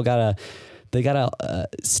think people they gotta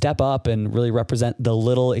step up and really represent the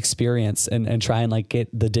little experience and try and like get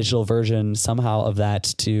the digital version somehow of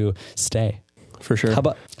that to stay. For sure. How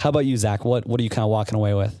about you, Zach? What are you kind of walking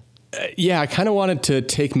away with? I kind of wanted to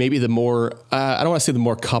take maybe the more, I don't want to say the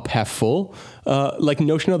more cup half full,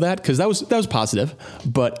 notion of that, because that was positive.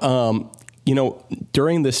 But,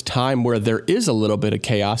 during this time where there is a little bit of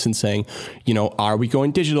chaos and saying, are we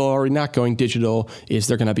going digital? Are we not going digital? Is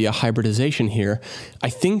there going to be a hybridization here? I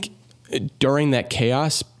think during that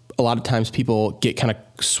chaos, a lot of times people get kind of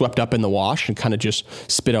swept up in the wash and kind of just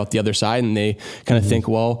spit out the other side. And they kind of think,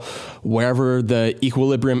 well, wherever the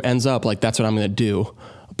equilibrium ends up, like that's what I'm going to do.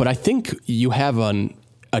 But I think you have a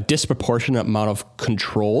disproportionate amount of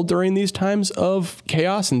control during these times of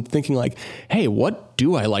chaos and thinking like, hey, what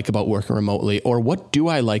do I like about working remotely? Or what do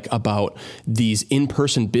I like about these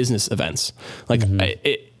in-person business events? Like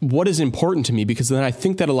what is important to me? Because then I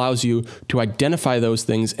think that allows you to identify those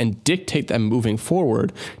things and dictate them moving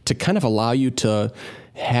forward to kind of allow you to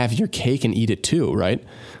have your cake and eat it too, right?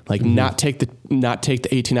 Like not take the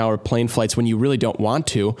 18-hour plane flights when you really don't want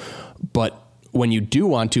to, but when you do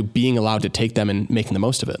want to, being allowed to take them and making the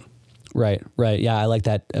most of it. Right. Yeah. I like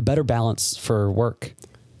that. A better balance for work.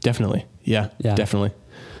 Definitely. Yeah. Definitely.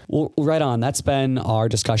 Well, right on. That's been our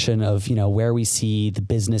discussion of, where we see the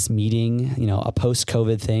business meeting, a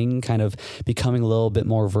post-COVID thing kind of becoming a little bit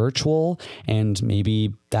more virtual and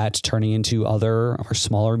maybe that turning into other or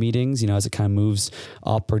smaller meetings, as it kind of moves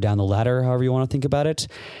up or down the ladder, however you want to think about it.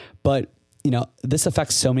 But this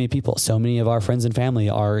affects so many people. So many of our friends and family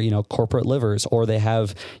are, corporate livers, or they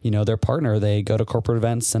have, their partner, they go to corporate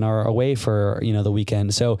events and are away for, the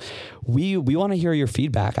weekend. So we want to hear your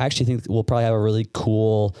feedback. I actually think we'll probably have a really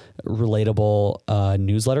cool, relatable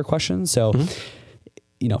newsletter question. So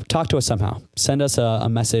talk to us somehow. Send us a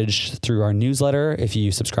message through our newsletter. If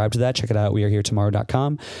you subscribe to that, check it out.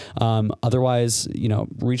 weareheretomorrow.com. Otherwise,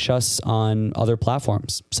 reach us on other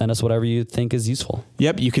platforms. Send us whatever you think is useful.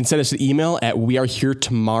 Yep. You can send us an email at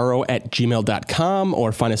weareheretomorrow@gmail.com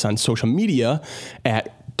or find us on social media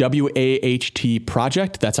at WAHT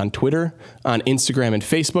Project. That's on Twitter, on Instagram and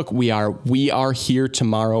Facebook. We are Here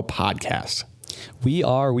Tomorrow Podcast. We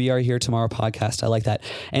are Here Tomorrow podcast. I like that.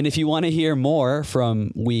 And if you want to hear more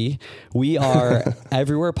from we are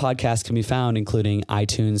everywhere podcasts can be found, including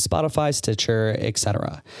iTunes, Spotify, Stitcher,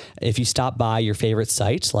 etc. If you stop by your favorite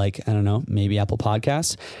site, like, I don't know, maybe Apple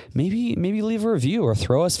Podcasts, maybe leave a review or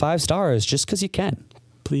throw us 5 stars just because you can.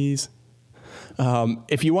 Please.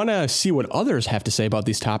 If you want to see what others have to say about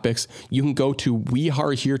these topics, you can go to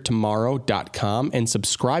weareheretomorrow.com and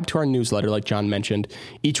subscribe to our newsletter like John mentioned.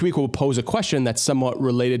 Each week we'll pose a question that's somewhat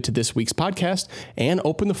related to this week's podcast and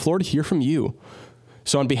open the floor to hear from you.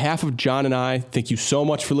 So on behalf of John and I, thank you so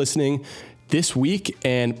much for listening this week,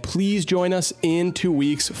 and please join us in 2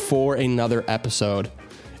 weeks for another episode.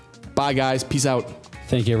 Bye, guys. Peace out.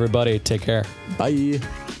 Thank you, everybody. Take care. Bye.